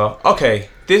character. Okay,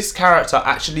 this character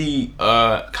actually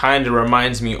kind of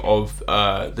reminds me of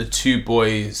the two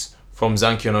boys from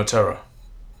Zankyo no Terror.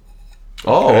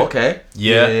 Oh, okay.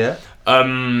 Yeah.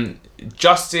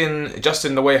 Just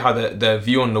in the way how their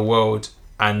view on the world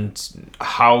and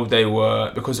how they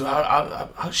were, because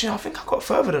actually I think I got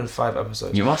further than 5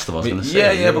 episodes. You must have. I was gonna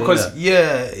say.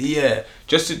 Yeah.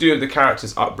 Just to do with the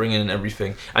characters' upbringing and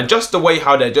everything, and just the way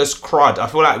how they're just crud. I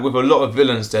feel like with a lot of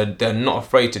villains, they're not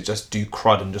afraid to just do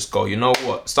crud and just go, you know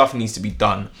what, stuff needs to be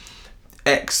done.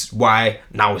 X, Y,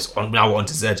 now we're on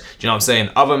to Z. Do you know what I'm saying?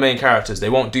 Other main characters, they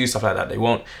won't do stuff like that. They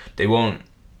won't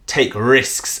take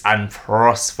risks and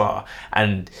prosper.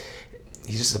 And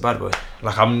he's just a bad boy.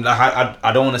 Like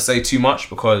I don't want to say too much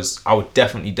because I would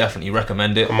definitely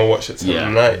recommend it. I'm gonna watch it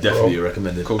tonight. definitely bro.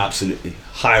 recommended. Cool. Absolutely,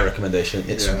 high recommendation.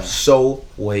 It's Yeah. so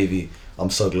wavy.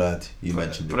 I'm so glad you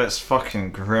mentioned But it. it's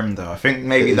fucking grim though. I think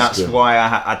maybe It is that's grim. why I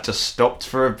had to stop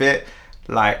for a bit.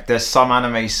 Like, there's some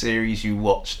anime series you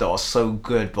watch that are so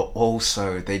good, but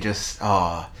also they just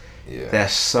they're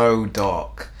so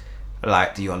dark.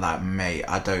 Like, you're like, mate,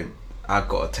 I've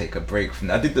got to take a break from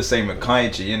that. I did the same with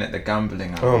Kaiji, innit? The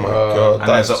gambling. Oh my god, And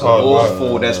that's there's hard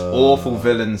work. there's awful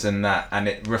villains in that, and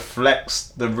it reflects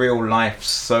the real life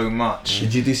so much.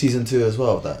 Did you do season 2 as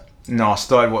well of that? No, I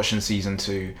started watching season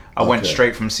 2. I went Okay.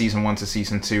 straight from season 1 to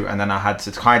season 2, and then I had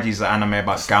to. Kaiji's an anime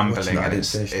about gambling, that, I and didn't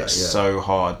it's finish that, yeah. so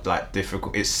hard, like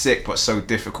difficult. It's sick, but so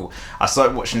difficult. I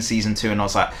started watching season 2, and I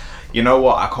was like, you know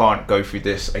what? I can't go through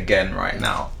this again right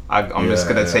now. I'm just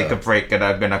gonna take a break, and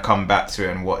I'm gonna come back to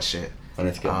it and watch it. I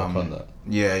need to get back on that.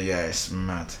 Yeah, it's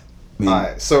mad. I mean,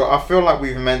 Alright, so I feel like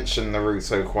we've mentioned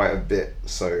Naruto quite a bit,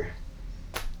 so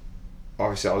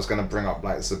obviously I was gonna bring up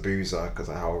like Zabuza because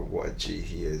of what a G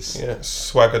he is. Yeah,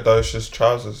 swaggadocious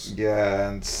trousers. Yeah,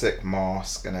 and sick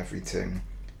mask and everything,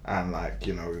 and like,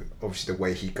 you know, obviously the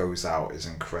way he goes out is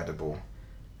incredible.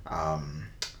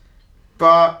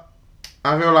 But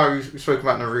I feel like we've spoken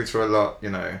about Naruto a lot, you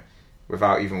know,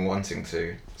 without even wanting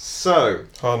to. So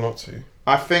Hard not to.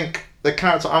 I think the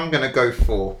character I'm gonna go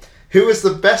for, who is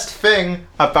the best thing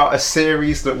about a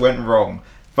series that went wrong,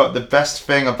 but the best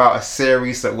thing about a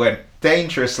series that went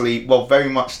dangerously, well, very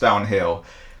much downhill.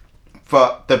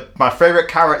 But my favourite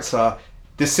character,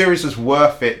 this series was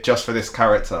worth it just for this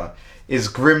character, is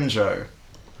Grimjo.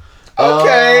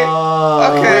 Okay. From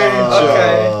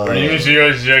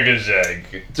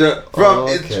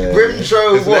it's Okay.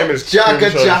 Grimjo, His what? name is Jaga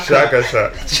Grimjo Jaka.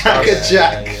 Jack. Jaga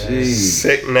Jack.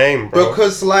 Sick name, bro.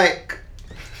 Because like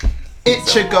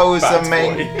Ichigo is the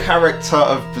main character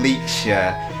of Bleach,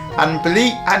 yeah.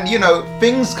 And you know,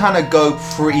 things kind of go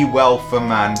pretty well for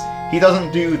man. He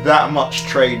doesn't do that much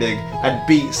trading and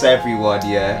beats everyone,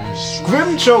 yeah.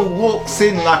 Grimjo walks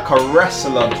in like a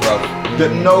wrestler, bro,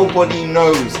 that nobody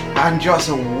knows and just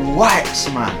whacks,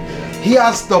 man. He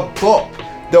has the bop.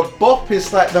 The bop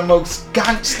is like the most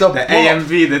gangster bop.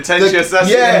 AMV, the tension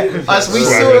Yeah, as we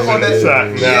saw it on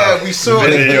the we saw it.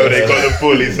 Video, they got the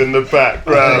bullies in the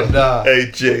background.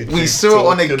 AJ. We saw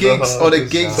it on the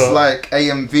gigs like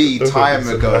AMV time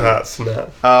ago.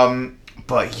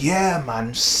 But yeah,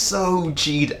 man, so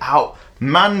G'd out.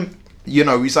 Man, you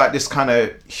know, he's like this kind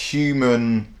of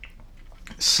human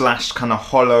 / kind of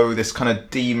hollow, this kind of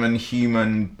demon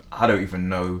human, I don't even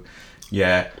know.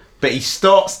 Yeah. But he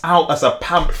starts out as a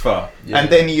panther and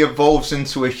then he evolves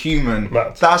into a human.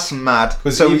 Mad. That's mad.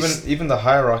 Because So even the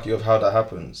hierarchy of how that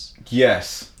happens.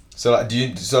 yes. So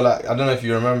like, I don't know if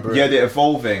you remember. Yeah, they're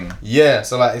evolving. Yeah,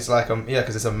 so like it's like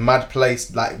because it's a mad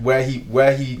place, like where he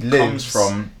lives Comes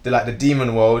from. the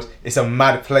demon world. It's a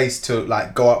mad place to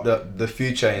like go up the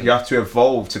food chain. You have to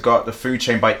evolve to go up the food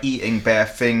chain by eating bare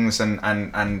things and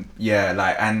yeah,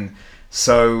 like, and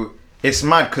so it's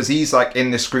mad because he's like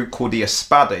in this group called the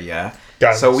Espada, yeah.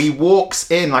 Gangs. So he walks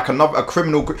in like a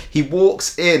criminal group. He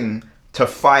walks in to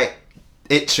fight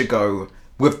Ichigo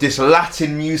with this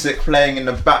Latin music playing in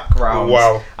the background.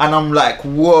 Wow. And I'm like,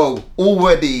 whoa,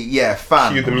 already, yeah,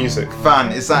 fan. Cue the music.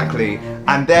 Fan, exactly.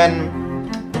 And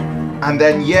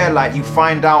then yeah, like you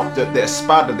find out that the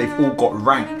Espada, they've all got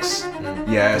ranks.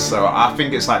 Yeah, so I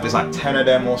think it's like there's like 10 of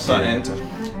them or something.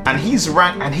 And he's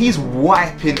ranked and he's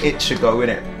wiping Ichigo in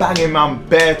it, banging man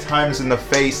bare times in the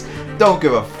face. Don't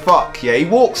give a fuck, yeah. He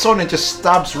walks on and just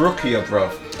stabs Rukia,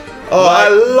 bruv. Oh, I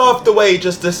love the way he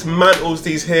just dismantles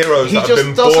these heroes He that have just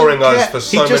been doesn't boring care. us for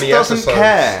so he just many doesn't episodes.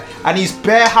 care, and he's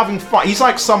bare having fun. He's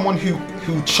like someone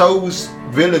who chose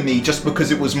villainy just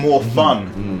because it was more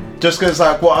fun, just because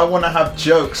like, well, I want to have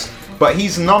jokes. But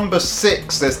he's number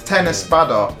 6. There's 10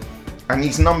 Espada, and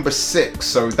he's number 6.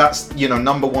 So that's, you know,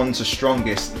 number 1's the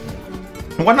strongest.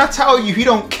 When I tell you he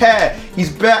don't care,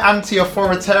 he's bare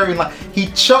anti-authoritarian. Like he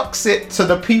chucks it to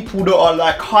the people that are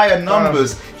like higher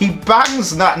numbers. He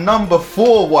bangs that number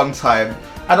 4 one time,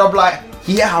 and I'm like,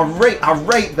 yeah, I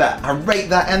rate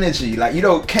that energy. Like you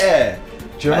don't care.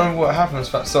 Do you remember what happens?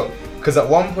 So, because at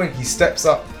one point he steps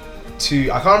up to,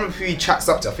 I can't remember who he chats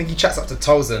up to. I think he chats up to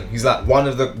Tolzien, who's like one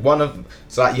of.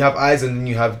 So like you have Aizen and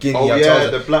you have Gin, Oh, you have yeah,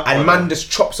 Tolzien, the black and one. man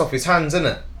just chops off his hands,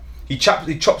 innit? He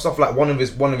chops off like one of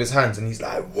his hands, and he's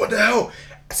like, what the hell?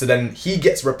 So then he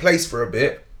gets replaced for a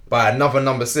bit by another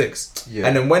number 6, Yeah.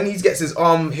 and then when he gets his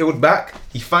arm healed back,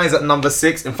 he finds that number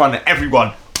 6 in front of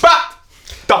everyone. Bap!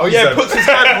 Oh yeah, puts his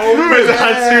hand, puts his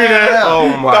hand through there.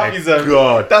 Oh my Duffy's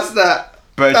god. That's that.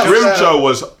 But That's Grimjoe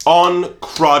was on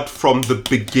crud from the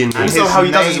beginning. Also how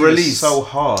he does his name is release. so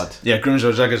hard. Yeah,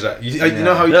 Grimjoe Jagajak. You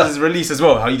know how he does his release as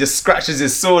well? How he just scratches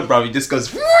his sword, bro. He just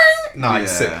goes. Nah,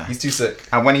 he's sick. Yeah. He's too sick.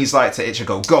 And when he's like to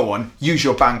Ichigo, go on, use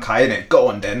your Bankai, innit? Go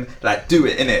on then, like do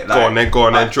it, innit? Like, Go on then,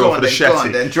 like, draw for the go on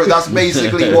shetty. then, draw. That's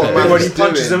basically what man When he is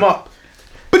punches doing. him up.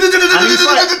 And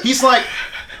he's like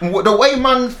the way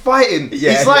man fighting,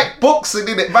 Yeah, he's like boxing,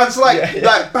 innit? Man's like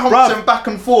like bouncing back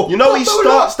and forth. You know he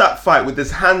starts that fight with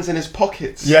his hands in his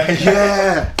pockets.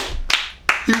 Yeah.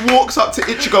 He walks up to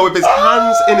Ichigo with his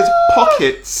hands in his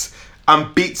pockets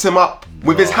and beats him up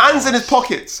with his hands in his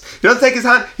pockets. He doesn't take his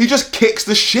hand, he just kicks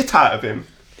the shit out of him.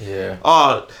 Yeah.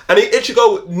 And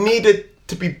Ichigo needed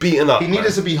to be beaten up. He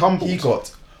needed to be humbled. He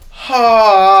got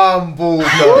humbled.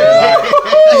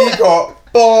 He got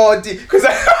body. Because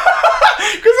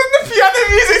when the piano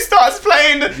music starts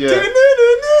playing, Yeah.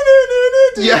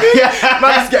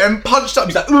 man's getting punched up.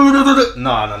 He's like,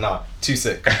 no. Too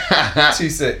sick. Too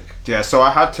sick. Yeah, so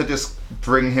I had to just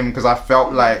bring him because I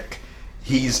felt like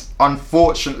he's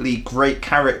unfortunately great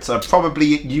character, probably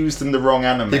used in the wrong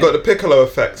anime. He got the Piccolo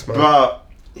effect, man. But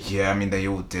yeah, I mean they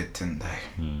all did, didn't they?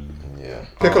 Yeah.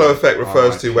 Piccolo effect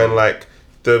refers to okay. when like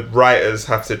the writers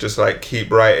have to just like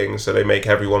keep writing so they make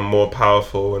everyone more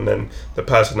powerful, and then the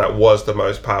person that was the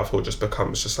most powerful just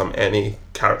becomes just any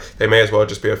character. They may as well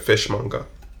just be a fishmonger.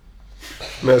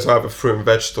 May as well have a fruit and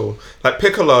veg stall. Like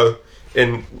Piccolo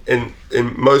in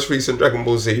most recent Dragon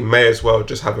Ball Z may as well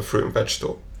just have a fruit and veg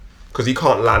stall because he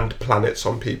can't land planets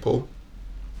on people.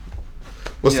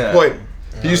 What's the Yeah. point?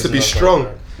 He used to be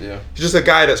strong. Yeah. He's just a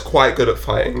guy that's quite good at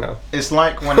fighting now. It's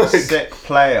like when a sick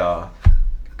player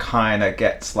kind of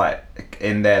gets like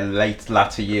in their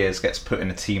latter years gets put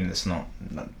in a team that's not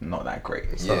that great.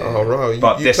 It's like, Oh, right.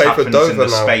 but you this play for happens Dover in the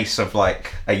now. space of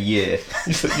like a year. You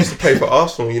used to play for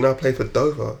Arsenal. You now play for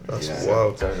Dover. That's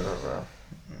wild.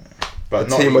 But A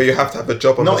not team where you have to have a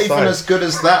job on Not the even side. as good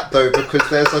as that though, because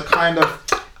there's a kind of.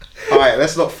 Alright,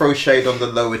 let's not throw shade on the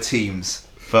lower teams.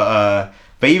 But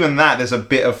even that, there's a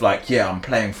bit of like, yeah, I'm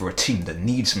playing for a team that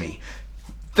needs me.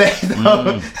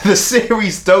 The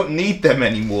series don't need them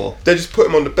anymore. They just put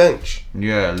him on the bench.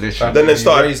 Yeah, literally. Then they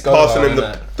started Raised goal passing him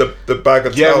line, the bag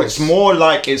of Yeah, towels. it's more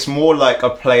like a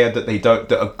player that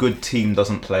that a good team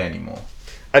doesn't play anymore.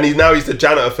 And he's the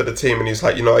janitor for the team, and he's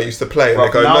like, I used to play. And Bro,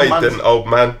 they go, now no, you man's- didn't, old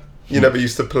man. You never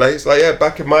used to play. It's like, yeah,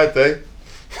 back in my day.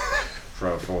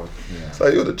 It's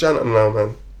like, you're the janitor now,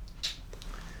 man.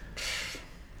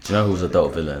 Do you know who was a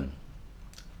dope villain?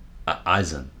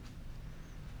 Aizen.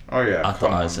 Oh yeah, I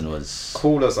thought Aizen was,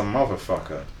 cool as a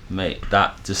motherfucker. mate.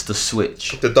 That just the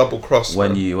switch The double cross.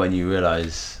 when man. you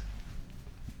realize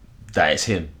that it's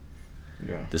him.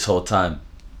 Yeah. This whole time,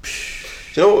 Do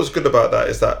you know what was good about that?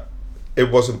 Is that it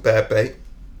wasn't bare bait.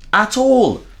 at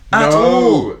all. I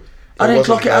didn't wasn't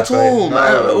clock it at that bait. all.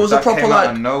 man. It was a that proper came out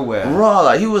like of nowhere. raw.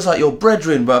 Like he was like your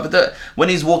brethren, bro. But when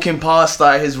he's walking past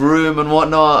like his room and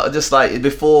whatnot, just like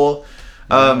before,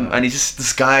 and he's just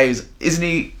this guy isn't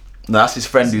he? No, that's his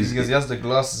friend who's Because he has the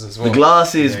glasses as well. the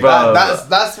glasses, bro.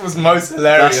 That's what's most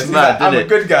hilarious. That's He's mad, like, I'm isn't a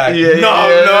good guy. Yeah,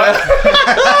 no.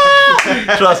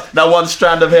 Trust that one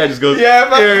strand of hair just goes. Yeah,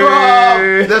 man.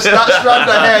 Bro, that strand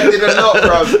of hair did a lot,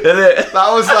 bro. Innit?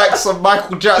 That was like some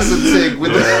Michael Jackson thing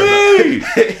with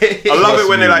the. I love it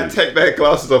when they like take their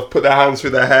glasses off, put their hands through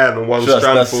their hair, and one Trust,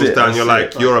 strand that's falls it, down. that's You're it.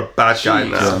 like, you're a bad guy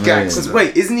now. Gangster. Because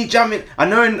wait, isn't he jamming? I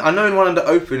know in one of the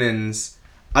openings,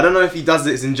 I don't know if he does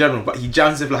this in general, but he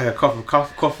jams with like a cup of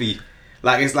coffee.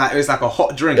 Like it's like a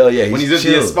hot drink. Oh, yeah, when he's he's with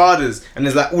chill. the Espadas, and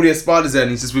there's like all the Espadas there, and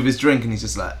he's just with his drink, and he's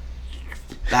just like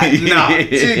nah,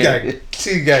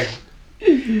 too gang.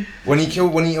 when he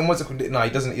what's it called? No, he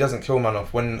doesn't kill man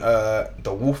off. When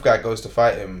the wolf guy goes to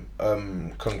fight him,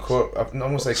 Concor, I'm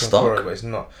gonna say Concoro, but it's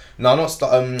not. No, not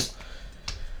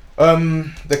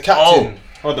the captain.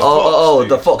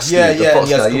 The fox. Yeah, dude, the yeah, fox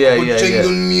yes, guy. Yeah. And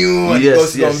he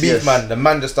goes to go and beef man. The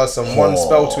man just does some one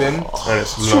spell to him. And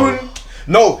it's long.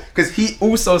 No, because he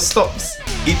also stops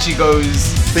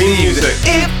Ichigo's Theme music.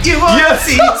 If you want to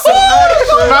see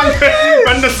some action,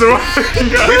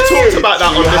 We've talked about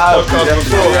that on this podcast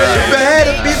before. you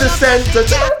better be the center.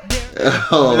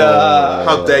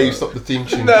 How dare you stop the theme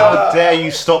tune? How dare you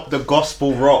stop the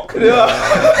gospel rock?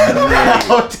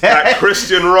 How dare That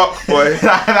Christian rock, boy.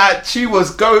 that she was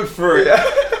going through it.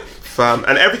 Fam.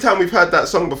 And every time we've heard that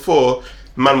song before,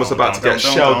 man was about to get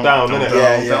shelled down, innit?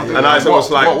 Yeah. And Isaac was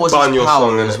like, what was burn his your power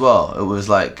song, as innit? well? It was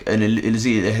like an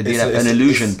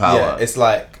illusion power. Yeah, it's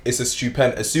like it's a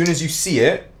stupend. As soon as you see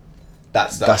it,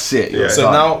 that's it. Yeah.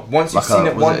 So now, once you've seen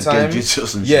it one time, genjutsu or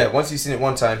some yeah, shit? once you've seen it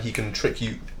one time, he can trick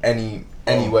you any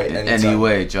way, In anytime. any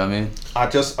way, do you know what I mean?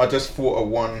 I just thought of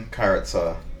one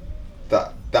character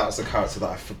that was a character that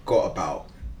I forgot about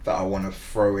that I want to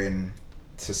throw in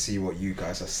to see what you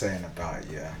guys are saying about it.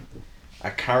 Yeah,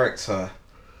 a character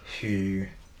who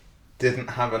didn't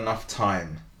have enough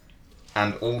time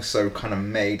and also kind of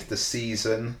made the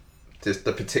season, just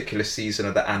the particular season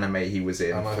of the anime he was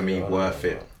in, for me worth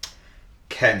it.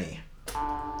 Kenny.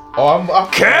 Oh, I'm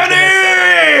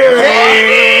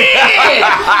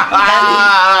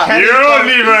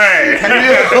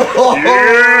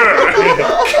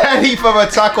Kenny from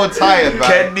Attack on Titan, man.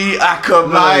 Kenny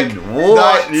Ackerman. Like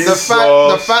what?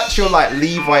 the fact you're like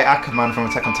Levi Ackerman from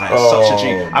Attack on Titan is such a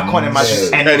G. I can't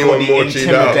imagine Anyone anybody more G'd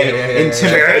out.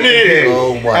 intimidating.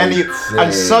 Oh my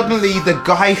And suddenly the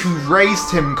guy who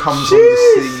raised him comes on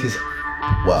the scene.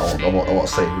 Well, I won't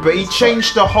say who. But he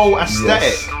changed the whole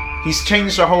aesthetic. He's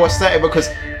changed the whole aesthetic because,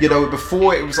 you know,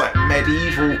 before it was like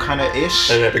medieval kind of ish.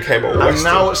 And it became a And western.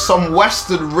 now it's some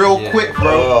western real quick,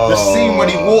 bro. The scene when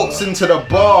he walks into the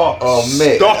bar. Oh,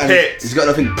 mate. Stop and it. He's got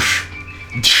nothing.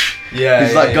 Yeah,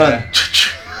 He's yeah, like yeah. gun.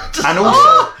 And also,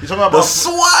 you're talking about The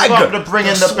swag! talking about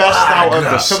bringing the best out of The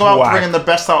talking about swag. bringing the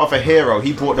best out of a hero.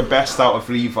 He brought the best out of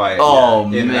Levi.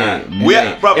 Oh, in that.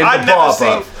 mate. Bro, In I've the never bar, seen.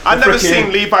 bruv. I've never Freaking-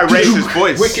 seen Levi raise his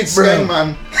voice. Wicked Skate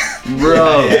Man.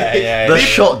 Bro. The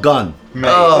shotgun.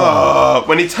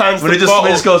 When he turns When the it bottle.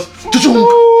 just goes,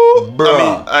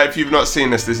 I mean, if you've not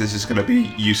seen this is just gonna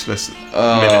be useless minutes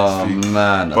oh for you.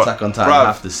 man, But, Attack on Titan, bruv, I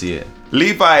have to see it.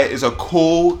 Levi is a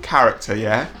cool character,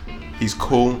 yeah? He's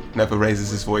cool, never raises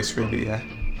his voice really, yeah?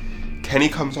 Kenny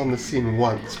comes on the scene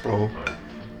once, bro,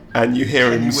 and you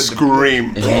hear him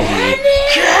scream.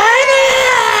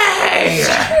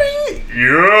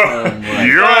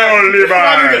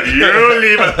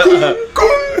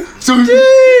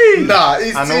 Nah,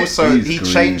 it's And also, he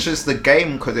changes the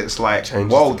game because it's like,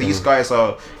 Changes whoa, the these game. guys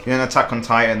are in Attack on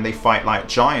Titan. They fight like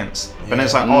giants, and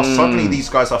it's like, oh, suddenly these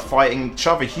guys are fighting each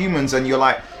other, humans, and you're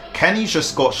like, Kenny's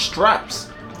just got straps.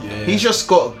 He's just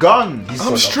got gun.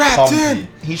 I'm strapped in.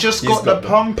 He's just He's got the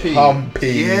pumpy.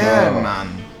 Yeah, bro. man.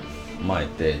 My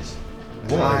days.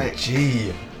 What a Like-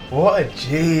 G. What a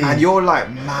G. And you're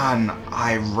like, man,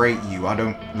 I rate you. I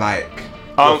don't like.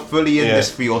 You're fully in yeah. this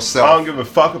for I don't yourself. give a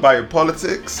fuck about your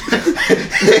politics.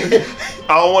 I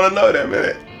don't want to know them,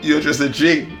 innit? You're just a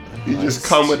G. You just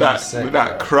come with that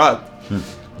crud.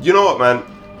 You know what, man?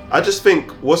 I just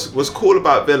think what's cool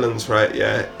about villains, right?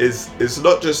 Yeah, is it's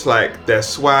not just like their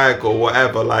swag or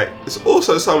whatever. Like it's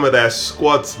also some of their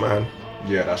squads, man.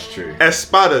 Yeah, that's true.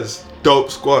 Espadas, dope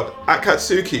squad.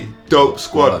 Akatsuki, dope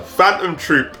squad. Phantom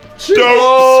Troop, dope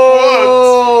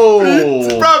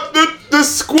squads. Bruv, the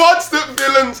squads that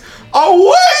villains are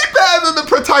way better than the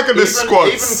protagonist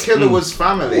squads. Even Killua's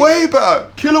family. Way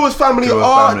better. Killua's family Killua's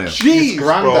are family. G's, His bro.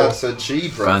 granddad's a G,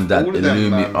 bro. Granddad, All of them, Illumi.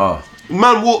 man. Oh.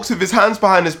 Man walks with his hands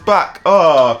behind his back.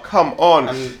 Oh, come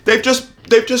on. They've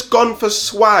just gone for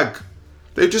swag.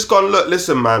 They've just gone, look,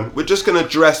 listen, man, we're just gonna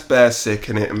dress bare sick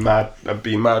in it and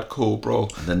be mad cool, bro.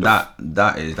 Then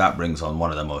that brings on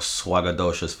one of the most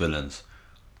swaggadocious villains,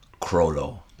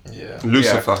 Crollo. Yeah.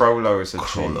 Lucifer. Yeah, Crollo is a G.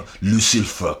 Crollo.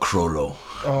 Lucifer Crollo.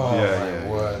 Oh, Yeah, my yeah.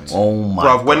 word. Oh my.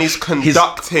 Bruv, when God. he's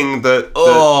conducting the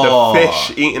Oh.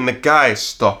 fish eating the guy,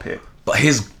 stop it. But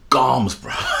his gums,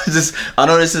 bro. Just, I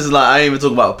know this is like, I ain't even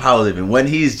talking about powerlifting. When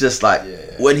he's just like,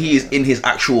 when he is in his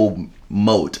actual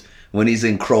mode, when he's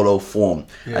in Crollo form,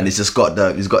 and he's got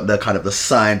the kind of the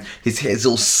sign. His hair's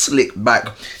all slicked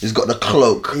back. He's got the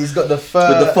cloak. He's got the fur.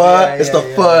 With the fur, Yeah, it's yeah, the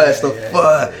yeah, fur, yeah, it's the yeah,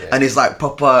 fur, yeah. and it's like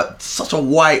proper, such a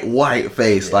white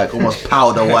face, like almost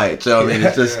powder white. Do you know what I mean?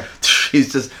 It's just,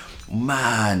 he's just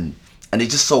man, and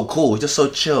he's just so cool. He's just so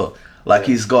chill. Like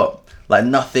he's got Like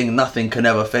nothing can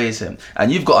ever phase him.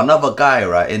 And you've got another guy,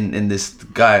 right, in this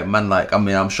guy, man, like, I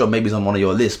mean, I'm sure maybe he's on one of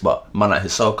your lists, but man like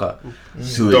Hisoka,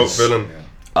 who Dope is villain.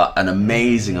 an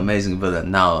amazing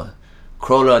villain. Now,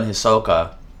 Crawler and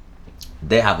Hisoka,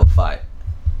 they have a fight.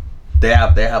 They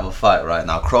have a fight right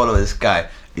now. Crawler, this guy,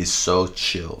 is so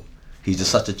chill. He's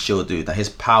just such a chill dude. Now his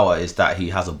power is that he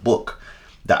has a book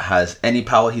that has any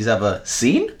power he's ever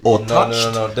seen or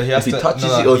touched. No. He If has he to, touches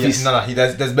no, it or he, if he's... no.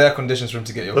 There's bare conditions for him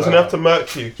to get your Doesn't power. have to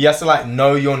murk you. He has to like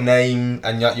know your name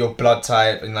and your blood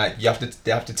type, and like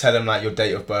they have to tell him like your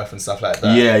date of birth and stuff like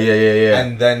that. Yeah.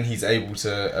 And then he's able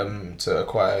to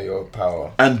acquire your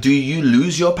power. And do you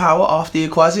lose your power after he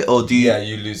acquires it, or do you? Yeah,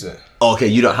 you lose it. Okay,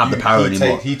 you don't have the power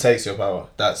anymore. He takes your power.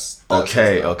 That's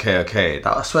Okay.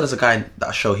 I swear there's a guy in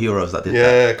that show Heroes that did that.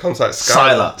 Yeah, it comes like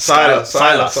Sylar.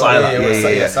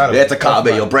 Yeah. He had to cut a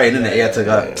bit of your brain, innit? He had to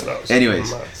go. that was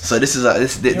Anyways, mad. so this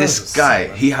is this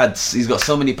guy. He's got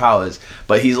so many powers,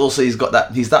 but he's got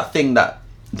that thing that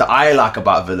I like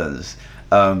about villains.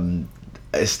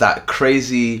 It's that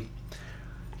crazy.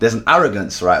 There's an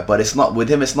arrogance, right? But it's not with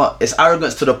him. It's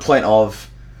arrogance to the point of.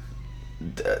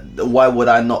 Why would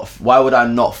I not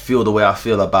feel the way I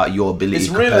feel about your ability It's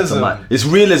compared realism. to mine? It's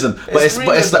realism, but it's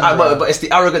the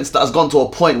arrogance that has gone to a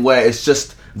point where it's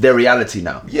just their reality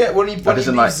now. Yeah, when he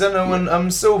beat Zeno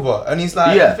and Silver, and he's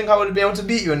like, Yeah. I think I would be able to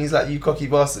beat you, and he's like, you cocky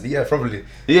bastard. Yeah, probably.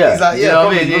 Yeah, He's like, you yeah, know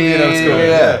what I probably.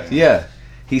 mean? Yeah.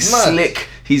 He's Mad. slick.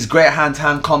 He's great at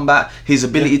hand-to-hand combat. His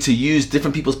ability to use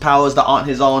different people's powers that aren't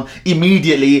his own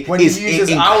immediately When is he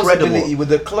uses Owl's incredible. ability with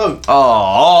the cloak.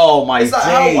 Oh my It's like,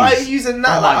 days! why are you using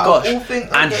that? Oh my Like, gosh! all thing-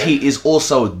 And okay. he is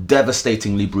also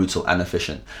devastatingly brutal and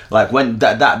efficient. Like when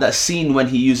that scene when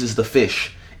he uses the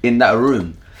fish in that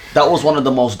room, that's one of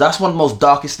the most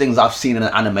darkest things I've seen in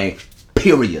an anime.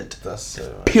 Period. That's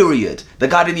Period. The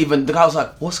guy was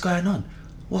like, what's going on?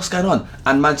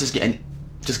 And man's just getting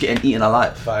eaten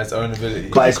alive by his own ability.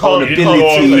 by his own you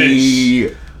can't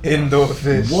ability. Indoor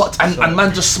fish. What? And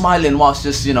man just smiling whilst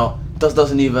just,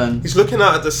 doesn't even He's looking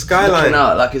out at the skyline. looking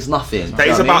out like it's nothing. That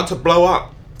he's about to blow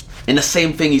up. In the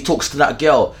same thing, he talks to that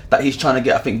girl that he's trying to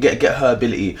get. I think get her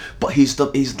ability, but he's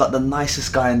like the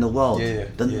nicest guy in the world,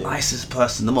 the nicest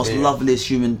person, the most loveliest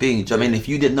human being. Do you know what I mean? If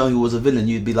you didn't know he was a villain,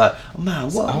 you'd be like, oh,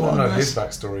 man, what? I what want to a know nice- his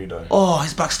backstory though. Oh,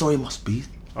 his backstory must be.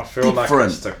 I feel like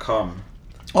different. it's to come.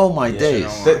 Oh my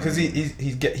days. Because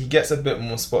he gets a bit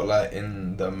more spotlight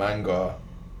in the manga,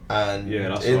 and Yeah,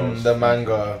 that's what I in was the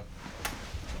manga,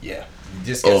 he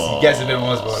gets a bit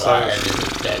more spotlight.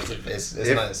 It's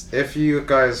nice. If you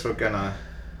guys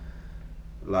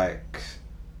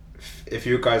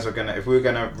were gonna, if we were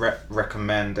gonna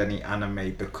recommend any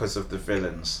anime because of the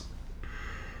villains,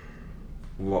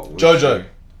 what would Jojo. you-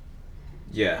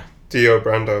 Yeah, Dio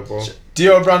Brando, bro.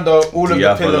 Dio Brando, all of the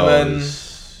Pillarmen,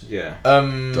 yeah.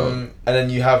 and then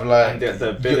you have like And the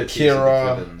abilities of the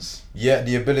Kira. villains. Yeah,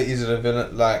 the abilities of the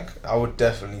villain. Like I would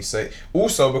definitely say.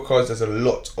 Also because there's a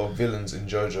lot of villains in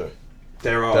JoJo.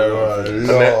 There are There a lot are of a villains.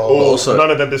 And they're lot. Also-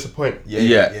 none of them disappoint.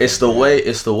 Yeah, it's the way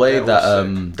They're that all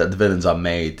that the villains are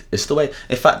made. It's the way.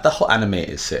 In fact, the whole anime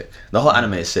is sick. The whole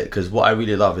anime is sick because what I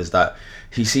really love is that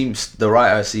the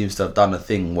writer seems to have done a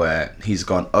thing where he's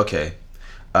gone, okay,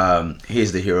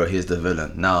 here's the hero, here's the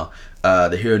villain. Now,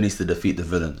 the hero needs to defeat the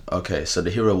villain. Okay, so the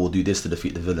hero will do this to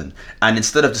defeat the villain. And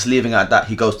instead of just leaving it at that,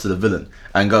 he goes to the villain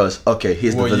and goes, okay,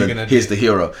 here's What the are you villain, gonna here's do? the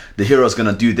hero. The hero's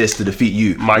gonna do this to defeat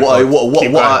you. My What God,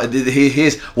 keep are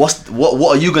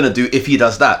you gonna do if he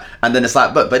does that? And then it's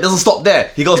like, but it doesn't stop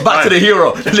there. He goes back to the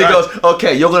hero and he goes,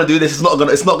 okay, you're gonna do this. It's not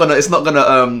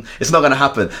gonna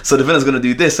happen. So the villain's gonna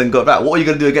do this and go back. What are you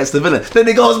gonna do against the villain? Then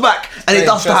he goes back and he Stay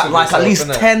does that interested like at yourself,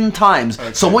 least innit? 10 times.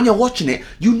 So when you're watching it,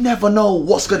 you never know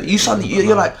what's gonna.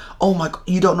 You're like, oh my god,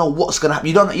 you don't know what's gonna happen.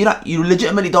 You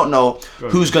legitimately don't know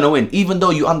who's gonna win, even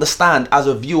though you understand as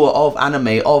a viewer of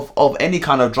anime, of any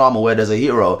kind of drama where there's a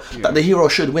hero, that the hero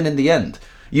should win in the end.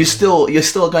 You're still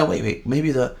going, wait,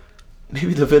 maybe the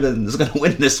villain is gonna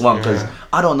win this one because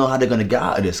I don't know how they're gonna get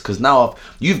out of this. Because now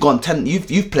you've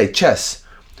played chess,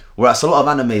 whereas a lot of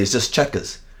anime is just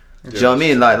checkers. Do you know what I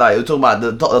mean? Like we're talking about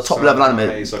the top level anime.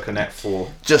 Animes are Connect 4.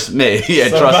 Just me, yeah,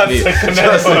 trust me.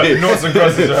 Trust me. Noughts and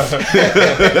crosses.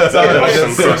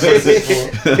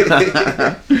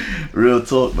 Real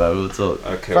talk, man. Real talk.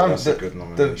 Okay, Fam, that's a good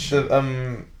nomination.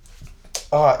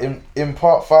 In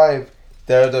part 5,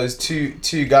 there are those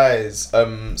two guys,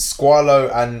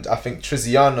 Squalo and I think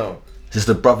Triziano. Just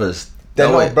the brothers. They're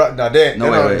No, not wait. they're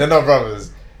No, wait. they're not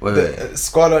brothers. Wait.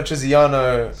 Squalo and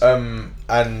Triziano,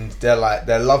 and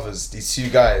they're lovers. These two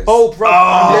guys. Oh, bro,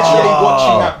 I'm literally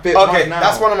watching that bit okay, right now.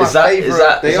 that's one of my Is that favorite. is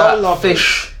They that are lovers.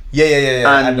 fish?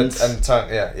 Yeah. And And- tongue.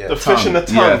 Yeah. The fish and the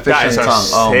tongue. Yeah, fish That and is tongue.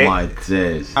 Oh sick. my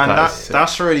days. And That is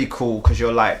that's really cool because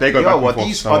you're like, They go back yo, and are forth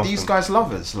these so are these often. guys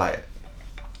lovers? Like,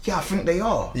 yeah, I think they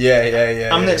are.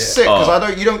 Yeah. And it's yeah. sick because Oh.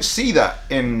 you don't see that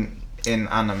in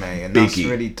anime, and that's Biggie.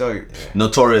 really dope.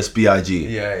 Notorious B.I.G.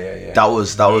 Yeah. That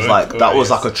was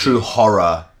like a true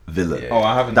horror villain. Yeah. Oh,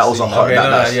 I haven't. That was seen a hot- Okay,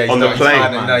 that- he's on the not- plane.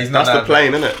 He's not, he's not That's the that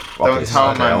plane, isn't it? Don't tell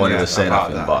okay, man I won't yet even say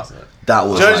about nothing, that. but that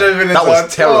was Jojo Villain's that was on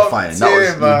terrifying. top That was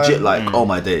tier, man. legit like, oh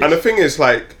my days. And the thing is,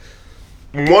 like,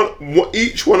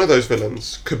 each one of those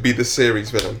villains could be the series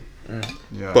villain.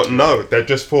 Yeah. But no, they're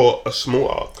just for a small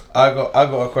arc. I got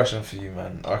a question for you,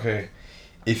 man. Okay,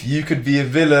 if you could be a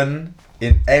villain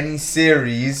in any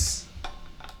series,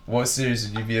 what series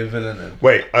would you be a villain in?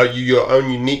 Wait, are you your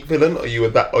own unique villain, or you are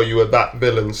that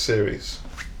villain series?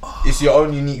 It's your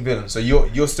own unique villain, so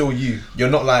you're still you. You're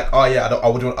not like, oh yeah, I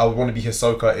would want to be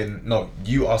Hisoka in. No,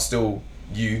 you are still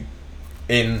you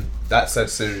in that said You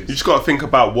series. just got to think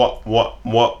about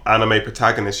what anime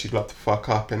protagonist you'd love to fuck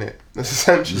up in it. That's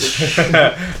essentially.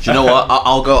 Do you know what?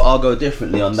 I'll go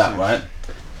differently on that, right?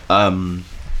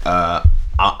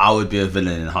 I would be a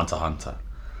villain in Hunter x Hunter,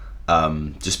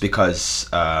 just because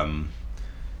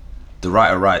the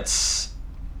writer writes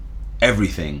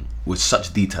everything with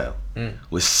such detail,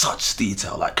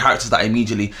 like characters that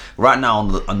immediately right now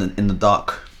in the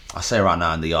dark. I say right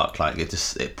now in the arc, like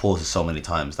it pauses so many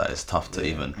times that it's tough to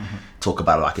even talk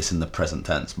about it like it's in the present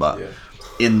tense, but. Yeah.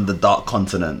 In the Dark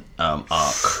Continent arc,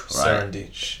 right?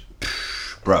 Serendich.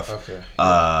 Bruv. Okay.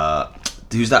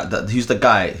 Who's that? Who's the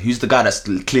guy? Who's the guy that's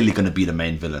clearly going to be the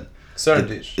main villain?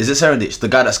 Serendich. Is it Serendich? The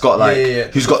guy that's got like,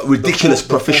 who's got ridiculous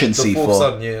proficiency the fourth for.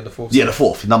 son, the fourth. Yeah, son. the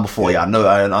fourth, number 4. Yeah, I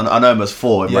know him as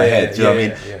 4 in my head. Do you know what I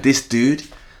mean? Yeah. This dude,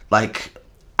 like,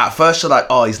 at first you're like,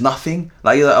 oh, he's nothing.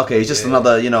 Like, you're like, okay, he's just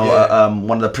another,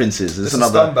 one of the princes. It's a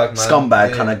another scumbag, man. scumbag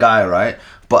Yeah. kind of guy, right?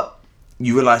 But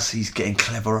you realize he's getting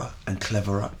cleverer and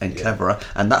cleverer and cleverer,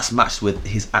 and that's matched with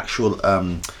his actual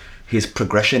his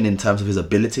progression in terms of his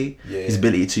ability, his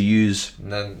ability to use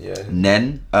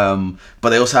Nen. But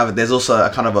there's also a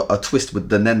kind of a twist with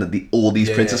the Nen that all these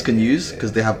princes can use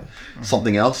because they have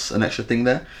something else, an extra thing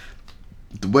there.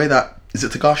 The way that is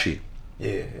it Tagashi?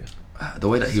 Yeah. The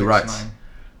way that he writes.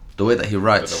 The way that he I don't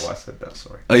writes. know why I said that.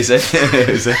 Sorry. Oh, you said? sorry.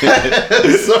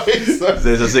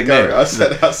 There's a sick Gary, name. I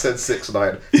said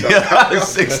 6'9". Yeah,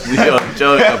 60. Yo,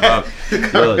 Joker,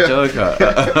 bro. Yo,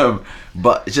 Joker.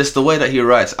 But just the way that he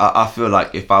writes, I feel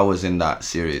like if I was in that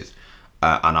series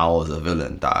and I was a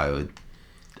villain, that I would.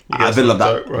 A villain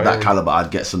of that caliber,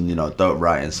 I'd get some, dope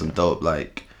writing, some dope,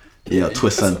 like,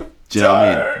 twists and. Do you know what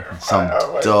I mean? Some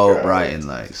dope writing,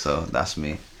 like, so that's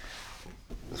me.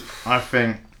 I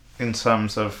think in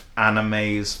terms of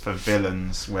animes for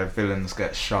villains, where villains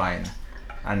get shine,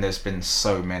 and there's been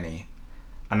so many,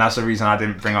 and that's the reason I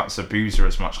didn't bring up Zabuza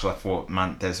as much, because I thought,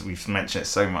 man, we've mentioned it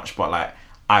so much, but like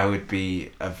I would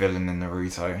be a villain in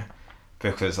Naruto,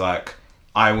 because like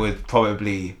I'd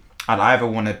either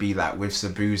want to be like with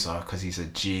Zabuza because he's a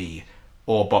G,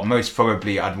 but most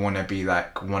probably I'd want to be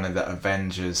like one of the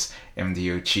Avengers in the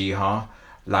Uchiha.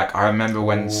 Like I remember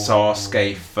when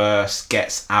Sasuke first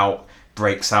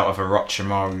breaks out of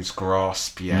Orochimaru's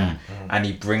grasp, and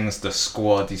he brings the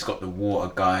squad. He's got the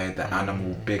water guy,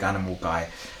 the big animal guy,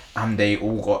 and they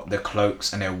all got the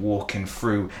cloaks and they're walking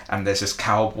through, and there's this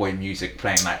cowboy music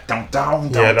playing like down,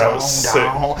 down, down, down,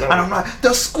 down, and I'm like,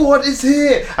 the squad is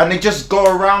here, and they just go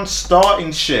around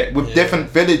starting shit with different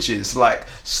villages, like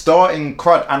starting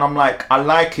crud, and I'm like, I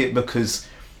like it because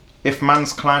if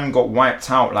man's clan got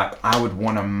wiped out, like I would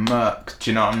want to murk.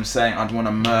 Do you know what I'm saying? I'd want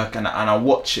to murk, and I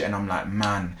watch it, and I'm like,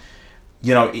 man,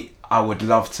 I would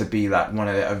love to be like one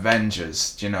of the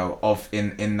Avengers,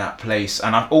 in that place.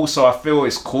 And I feel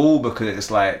it's cool because it's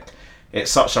like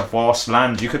it's such a vast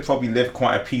land. You could probably live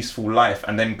quite a peaceful life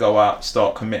and then go out,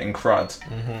 start committing crud,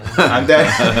 and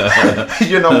then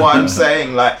you know what I'm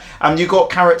saying? Like, and you got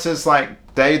characters like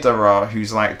Deidara,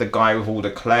 who's like the guy with all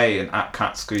the clay, and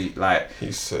Akatsuki, like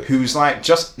who's like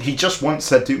he just wants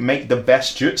to make the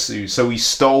best jutsu, so he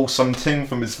stole something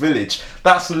from his village.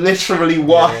 That's literally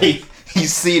why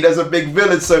he's seen as a big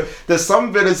villain. So there's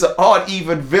some villains that aren't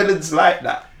even villains like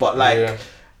that, but like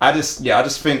I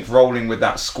just think rolling with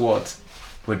that squad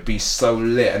would be so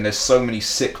lit, and there's so many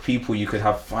sick people you could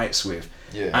have fights with.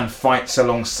 And fights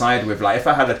alongside with, like if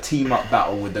I had a team up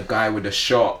battle with the guy with the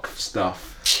shark stuff.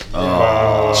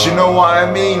 Do you know what I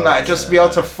mean? Like just be able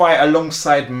to fight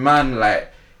alongside man,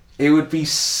 like it would be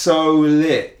so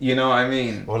lit. You know what I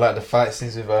mean? Or like the fight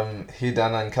scenes with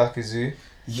Hidana and Kakuzu.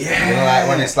 Yeah. Like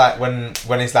when it's like when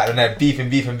they're beefing,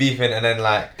 and then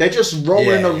like they're just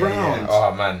rolling around.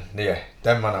 Oh man,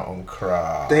 Them man are on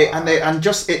crap. And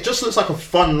just it just looks like a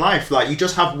fun life. Like you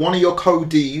just have one of your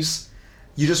codees,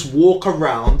 you just walk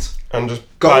around, And just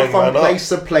go bang from man up. place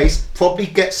to place, probably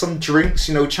get some drinks,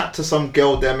 chat to some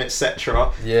girl, them,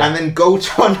 etc. Yeah. And then go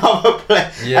to another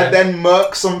place, Yeah. and then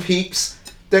murk some peeps.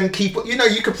 Then keep,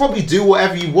 you could probably do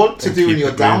whatever you want to And do in keep your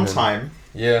it moving. downtime.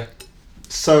 Yeah.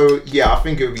 So yeah, I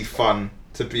think it would be fun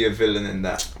to be a villain in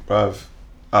that. Bruv,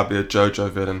 I'll be a JoJo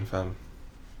villain, fam.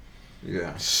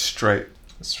 Yeah. Straight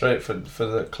Straight for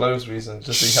the clothes reason.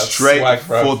 Just so you have straight swag,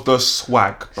 bro. for the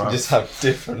swag, You bruv. just have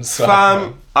different swag.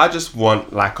 Fam, I just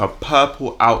want like a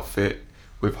purple outfit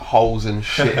with holes and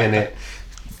shit in it,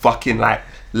 fucking like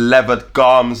leathered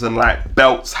garms and like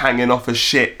belts hanging off of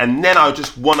shit, and then I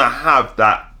just want to have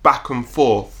that back and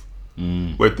forth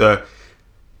with the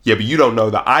yeah, but you don't know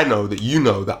that I know that you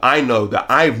know that I know that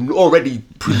I've already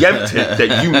preempted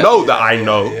that you know that I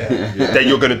know that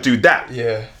you're gonna do that.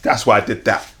 Yeah. That's why I did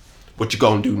that. What you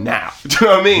gonna do now? Do you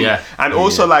know what I mean? Yeah. And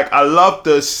also, like, I love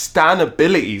the Stan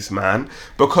abilities, man,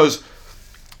 because,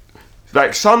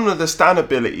 like, some of the Stan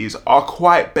abilities are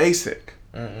quite basic,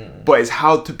 but it's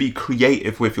how to be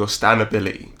creative with your Stan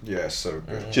ability. Yeah, so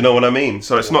good. Do you know what I mean?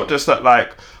 So it's not just that,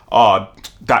 like, oh,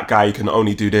 that guy can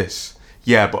only do this.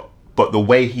 Yeah, but the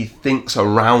way he thinks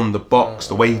around the box,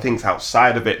 the way he thinks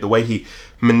outside of it, the way he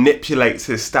manipulates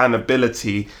his Stan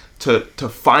ability to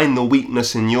find the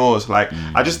weakness in yours. Like,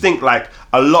 I just think, like,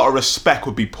 a lot of respect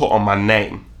would be put on my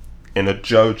name in a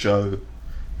JoJo,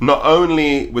 not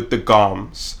only with the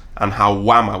Garms and how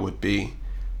wham I would be,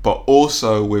 but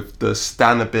also with the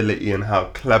Stan ability and how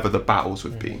clever the battles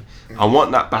would be. I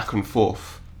want that back and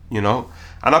forth,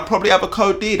 And I'd probably have a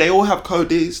Code D. They all have Code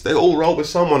Ds. They all roll with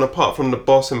someone apart from the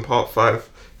boss in part 5.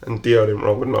 And Dio didn't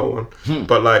roll with no one.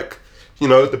 But like,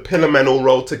 the Pillar Men all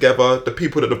roll together. The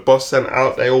people that the boss sent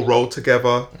out, they all roll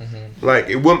together. Like,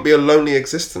 it wouldn't be a lonely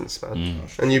existence, man.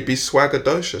 And you'd be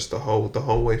swaggadocious the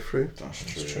whole way through. That's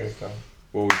It's true, fam.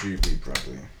 What would you be,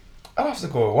 Bradley? I'd have to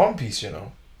go with One Piece,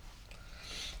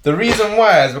 The reason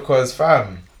why is because,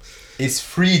 fam, it's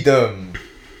freedom.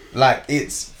 Like,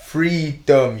 it's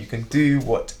freedom. You can do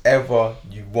whatever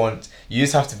you want. You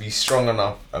just have to be strong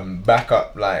enough and back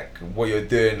up, like, what you're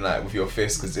doing, like, with your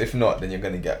fists, because if not, then you're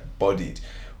going to get bodied.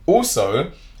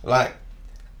 Also, like,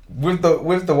 with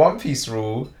the One Piece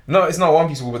rule, no, it's not One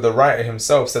Piece rule, but the writer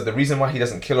himself said the reason why he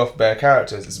doesn't kill off bare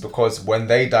characters is because when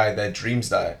they die, their dreams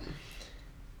die.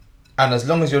 And as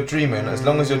long as you're dreaming, as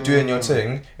long as you're doing your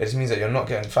thing, it just means that you're not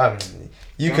getting family.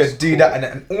 You could do that,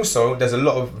 and also there's a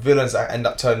lot of villains that end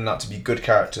up turning out to be good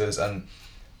characters, and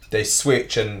they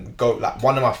switch and go. Like,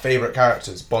 one of my favorite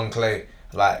characters, Bon Clay,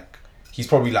 like, he's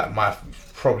probably like my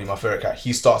favorite character.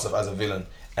 He starts off as a villain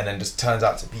and then just turns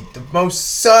out to be the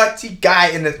most certy guy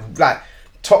in the, like,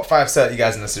 top 5 certy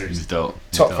guys in the series. He's dope.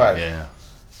 Top 5. Yeah.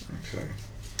 Okay.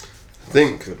 I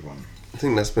think Good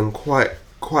one. that's been quite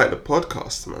the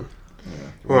podcast, man. Yeah.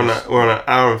 We're on an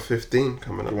hour and 15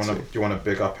 coming up. Do you want to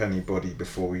big up anybody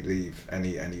before we leave?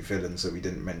 Any villains that we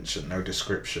didn't mention? No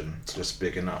description, just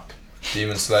bigging up.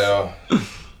 Demon Slayer,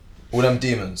 all them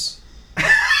demons.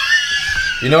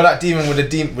 You know that demon with a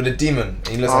demon?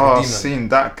 He looks like a demon. Seen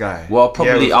that guy. Well,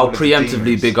 probably Yeah, with all I'll the preemptively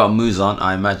demons. big up Muzan.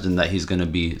 I imagine that he's gonna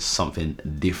be something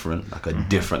different, like a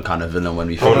different kind of villain when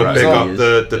we I want to figure big out up who he the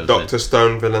is. You know what I'm Dr.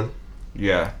 Stone villain.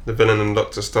 Yeah. The villain in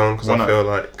Dr. Stone, because I Wanna- feel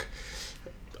like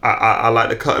I like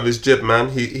the cut of his jib, man.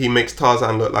 He makes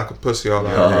Tarzan look like a pussy. I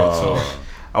like Oh.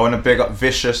 I want to big up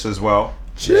Vicious as well.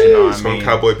 Jeez, You know what I from mean?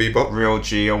 Cowboy Bebop. Real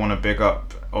G. I want to big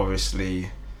up,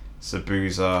 obviously,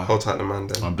 Zabuza. Hold tight the man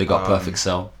I'll then. big up Perfect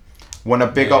Cell. Want to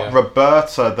big Yeah, up yeah.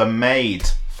 Roberta, the maid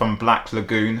from Black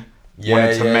Lagoon.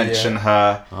 Wanted to mention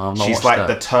her. Oh, I've not She's watched like that.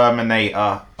 the Terminator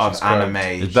of She's correct. anime.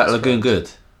 Is Black Lagoon good?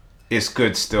 It's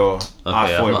good still. I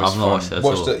Okay, thought it I've was not watched fun. it at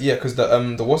Watch all. because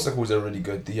the what's it called are really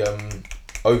good. The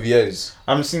OVAs.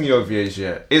 I haven't seen the OVAs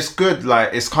yet. It's good. Like,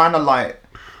 it's kind of like,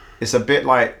 it's a bit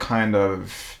like kind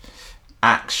of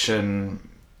action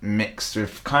mixed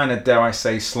with kind of, dare I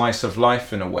say, slice of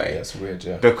life in a way. Yeah, it's weird.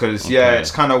 Yeah. Because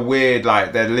it's kind of weird.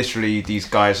 Like, they're literally these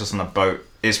guys just on a boat.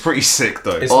 It's pretty sick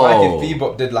though. It's Oh. like if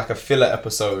Bebop did like a filler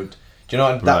episode. Do you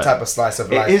know that Right. type of slice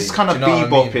of life? It is kind of do you know what I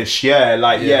mean? bebopish, yeah.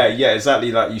 Like, Yeah. yeah,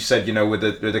 exactly. Like you said, with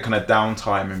the kind of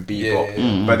downtime in bebop.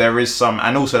 Yeah. But there is some,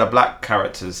 and also the black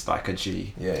characters like a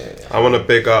G. Yeah. I want to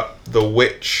big up the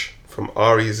witch from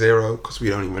RE0, because we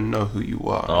don't even know who you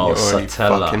are. Oh, You're already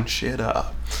Satella. fucking shit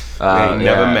up. I ain't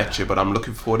never met you, but I'm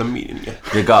looking forward to meeting you.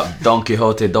 Big up Don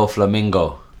Quixote do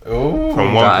Flamingo. Ooh.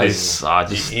 From One That Piece.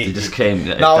 is, it just came.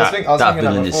 No, I was thinking that that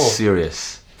villain before. is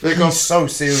serious. He's so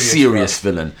serious. Serious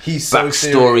bro. villain. He's so Backstory,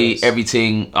 serious.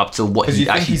 everything up to what Because he you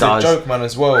think actually he's does. a joke man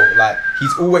as well. Like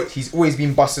he's always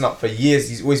been busting up for years.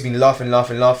 He's always been laughing,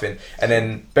 and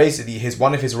then basically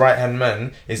one of his right hand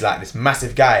men is like this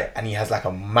massive guy, and he has like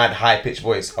a mad high pitched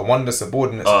voice. And one of the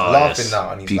subordinates is laughing yes. now,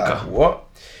 and he's Pika. like, "What?"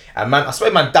 And man, I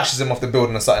swear, man dashes him off the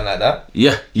building or something like that.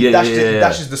 Yeah.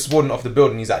 Dashes the subordinate off the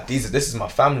building. He's like, "This is my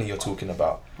family you're talking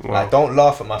about. Like, don't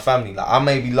laugh at my family. Like, I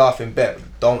may be laughing bet,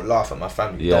 but don't laugh at my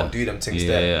family. Yeah. Don't do them things Yeah,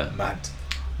 there. yeah.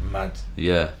 Mad.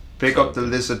 Yeah. Big up the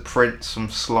lizard prince from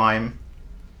Slime.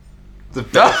 The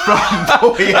big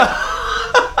flamboyant.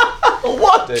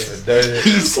 What?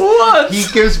 He's What? he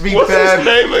gives me What's bare. his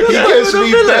name again? He gives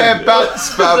me villain. bare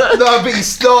bounce, fam. No, but he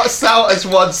starts out as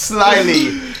one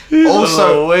slyly.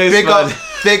 Also, always, big man.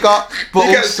 up, but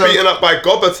He gets also. beaten up by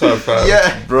Gobata, fam.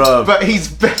 Yeah, Bruv. But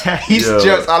he's Yo.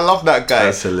 jokes. I love that guy.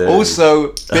 That's hilarious.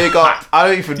 Also, big up. I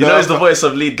don't even You know, he's the if- voice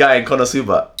of lead guy in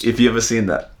Konosuba. If you ever seen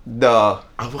that, No.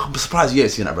 I'm surprised you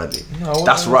ain't seen that, Bradley. No, what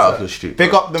That's was right that? up your street.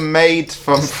 Big up the maid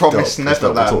from Promised Dope. It's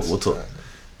dope. Neverland. We'll talk.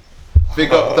 Big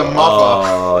up the mother.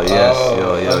 Oh yes,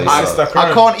 and yo. Sister I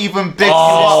Crone. can't even big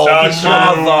Oh, you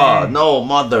up. mother! No,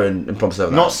 mother in Promise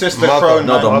Neverland. Not Sister Mother. Crone.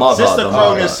 No, the man. mother, Sister the Crone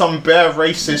mother. is some bare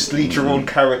racistly drawn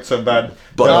character, man.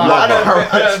 But No, the mother.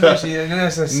 I don't think she is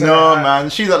necessarily. No, man.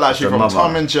 She look like she's The from mother.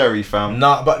 Tom and Jerry, fam.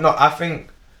 No, but no, I think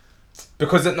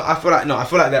because I feel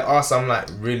like there are some like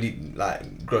really like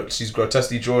she's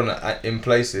grotesquely drawn in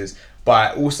places, but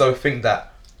I also think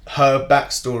that her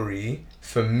backstory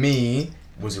for me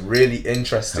was really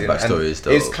interesting. Her backstory and is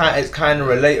dope. it's kind of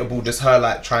relatable, just her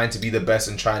like trying to be the best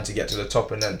and trying to get to the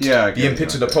top, and then Yeah, I get being it,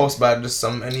 picked to I the get post by just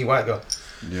any white girl.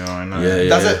 Yeah, I know. Yeah.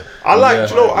 That's it. I like, Yeah.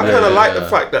 do you know what? I Yeah, kind of like yeah. the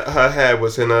fact that her hair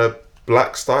was in a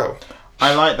black style.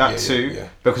 I like that Yeah, too yeah.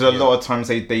 because a lot of times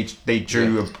they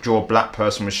draw a black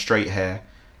person with straight hair,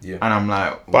 Yeah. and I'm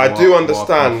like, But I what- do what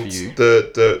understand for you?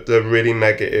 the really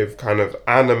negative kind of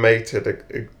animated,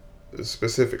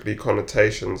 specifically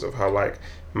connotations of how like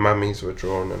mammies were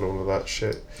drawn and all of that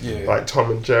shit. Yeah. Like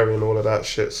Tom and Jerry and all of that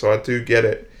shit. So I do get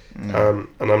it. And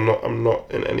I'm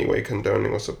not in any way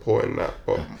condoning or supporting that,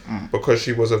 but because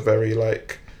she was a very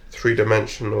like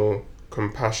 3-dimensional,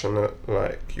 compassionate,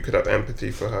 like you could have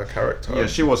empathy for her character. Yeah,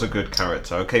 she was a good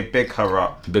character. Okay, big her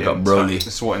up. Big up In Broly. terms-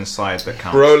 It's what inside that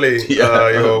counts. Broly, Yeah,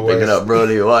 you're big it up,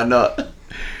 Broly. Why not,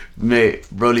 mate?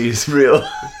 Broly is real.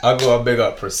 I gotta big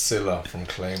up Priscilla from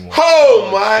Claymore. Oh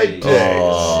my days!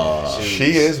 Oh,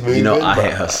 She is moving. you know, I bro.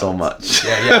 hate her so much.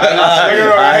 Yeah,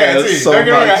 I hate her too. so Don't get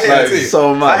me wrong, I much, hate her like, too.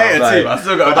 so much. I hate her like, too. I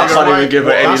still got. I can't even give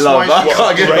her any that's love. why I she's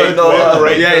can't give her great, no love.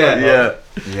 great Yeah, villain, yeah.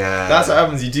 Yeah, That's what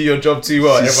happens. You do your job too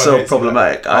well. She's everyone so hates you.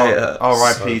 problematic. I hate her.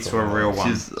 R.I.P. So to a real one.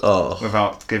 She's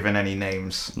Without giving any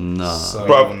names. nah. So-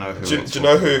 Bro, don't know who do we're you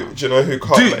know who? Do you know who?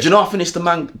 Can't Dude, make- do you know I finished the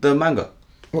manga?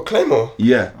 what Claymore?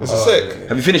 Yeah. Is it sick?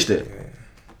 Have you finished it?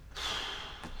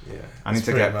 I need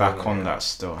to pretty get back mad, on yeah. that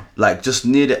still. Like just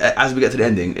near the, as we get to the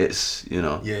ending, it's Yeah.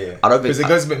 I don't think because it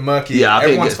goes a bit murky. Yeah, I think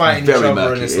Everyone's it's fighting very each other,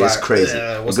 murky. and it's It's like, crazy. what's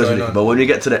It goes going really- on? But when we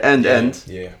get to the end,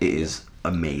 yeah. it is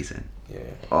amazing. Yeah.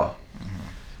 Oh,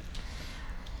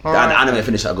 the Alright. anime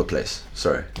finished at a good place.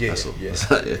 Sorry, Yeah, that's all. yeah.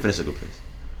 It finished at a good place.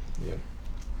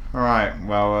 Alright,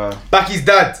 well, Baki's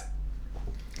dad.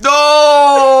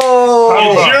 No!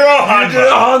 Yujiro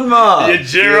Hanma!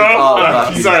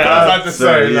 Yujiro. Sorry, I was about to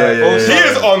say. Like, He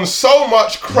is on so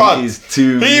much crud. He's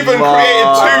too He even much.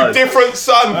 created 2 different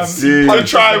sons Dude. to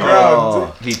try and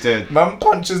Oh. he did. man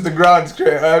punches the ground to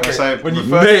create earthquake. So, when you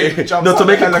Mate, first jumps no, to out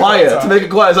make the it quiet. helicopter. To make it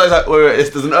quiet. So it's like,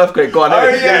 wait, there's an earthquake. Go on. Oh,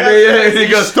 innit? yeah. He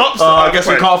goes, stops the I guess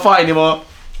we earthquake. can't fight anymore.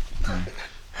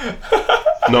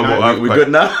 No more. We good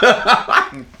now?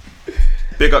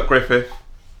 Big up Griffith.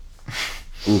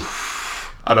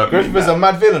 I don't Griffith mean is that. a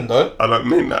mad villain, though. I don't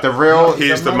mean that. The real-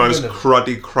 He is the mad most villain.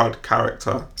 cruddy crud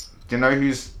character. Do you know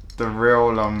who's the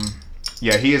real,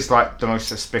 yeah, he is like the most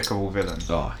despicable villain.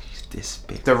 Oh, he's this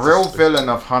big. The real villain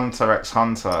of Hunter x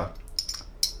Hunter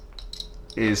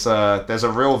is, there's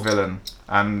a real villain,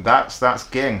 and that's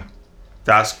Ging.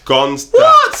 That's Gon's dad.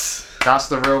 What? That's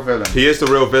the real villain. He is the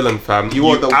real villain, fam. You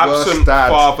are the worst absent dad.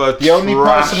 father. The only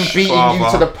person trash beating you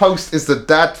father to the post is the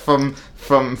dad from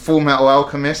Full Metal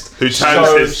Alchemist. who turns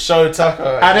his. Show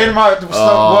Tucker. And in my word of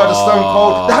Stone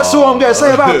Cold, that's all I'm gonna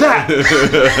say about that.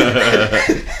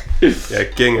 Yeah,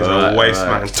 Ging is Alright, a waste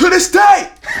alright. man. To this day!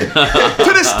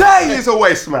 To this day, he's a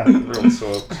waste man. Real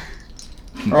talk.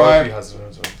 Alright, He has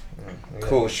real talk. Yeah.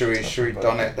 cool. Should we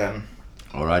done it then?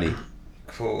 Alrighty.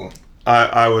 Cool.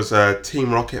 I was a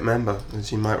Team Rocket member,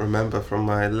 as you might remember from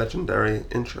my legendary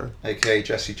intro. AKA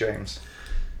Jesse James.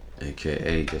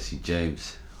 AKA Jesse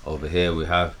James. Over here we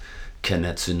have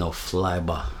Kenetsu no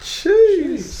Flyba.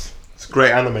 Jeez. It's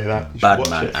great anime that. You should Bad watch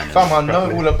man it. anime. Fam, I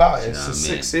know all about it. It's Yeah, a man.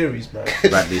 sick series, man.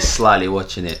 Bradley's slightly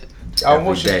watching it. I'm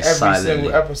watching day every silently.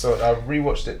 single episode. I've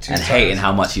rewatched it 2 And times. hating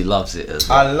how much he loves it as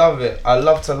well. I love it. I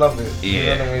love to love it. You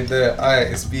Yeah. know what I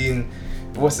mean? It's been,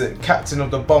 what's it? Captain of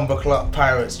the Bomber Club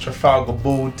Pirates, Trafalgar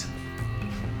Board.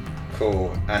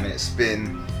 Cool. And it's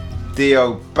been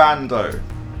Dio Bando.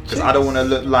 Because I don't want to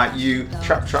look like you.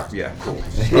 Trap. Yeah, cool.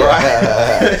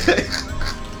 Alright.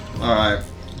 Alright.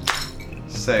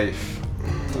 Safe.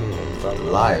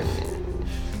 Live.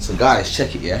 So guys,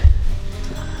 check it, yeah?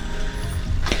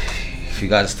 If you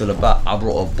guys are still about, I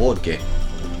brought a board game.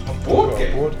 Board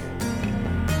game?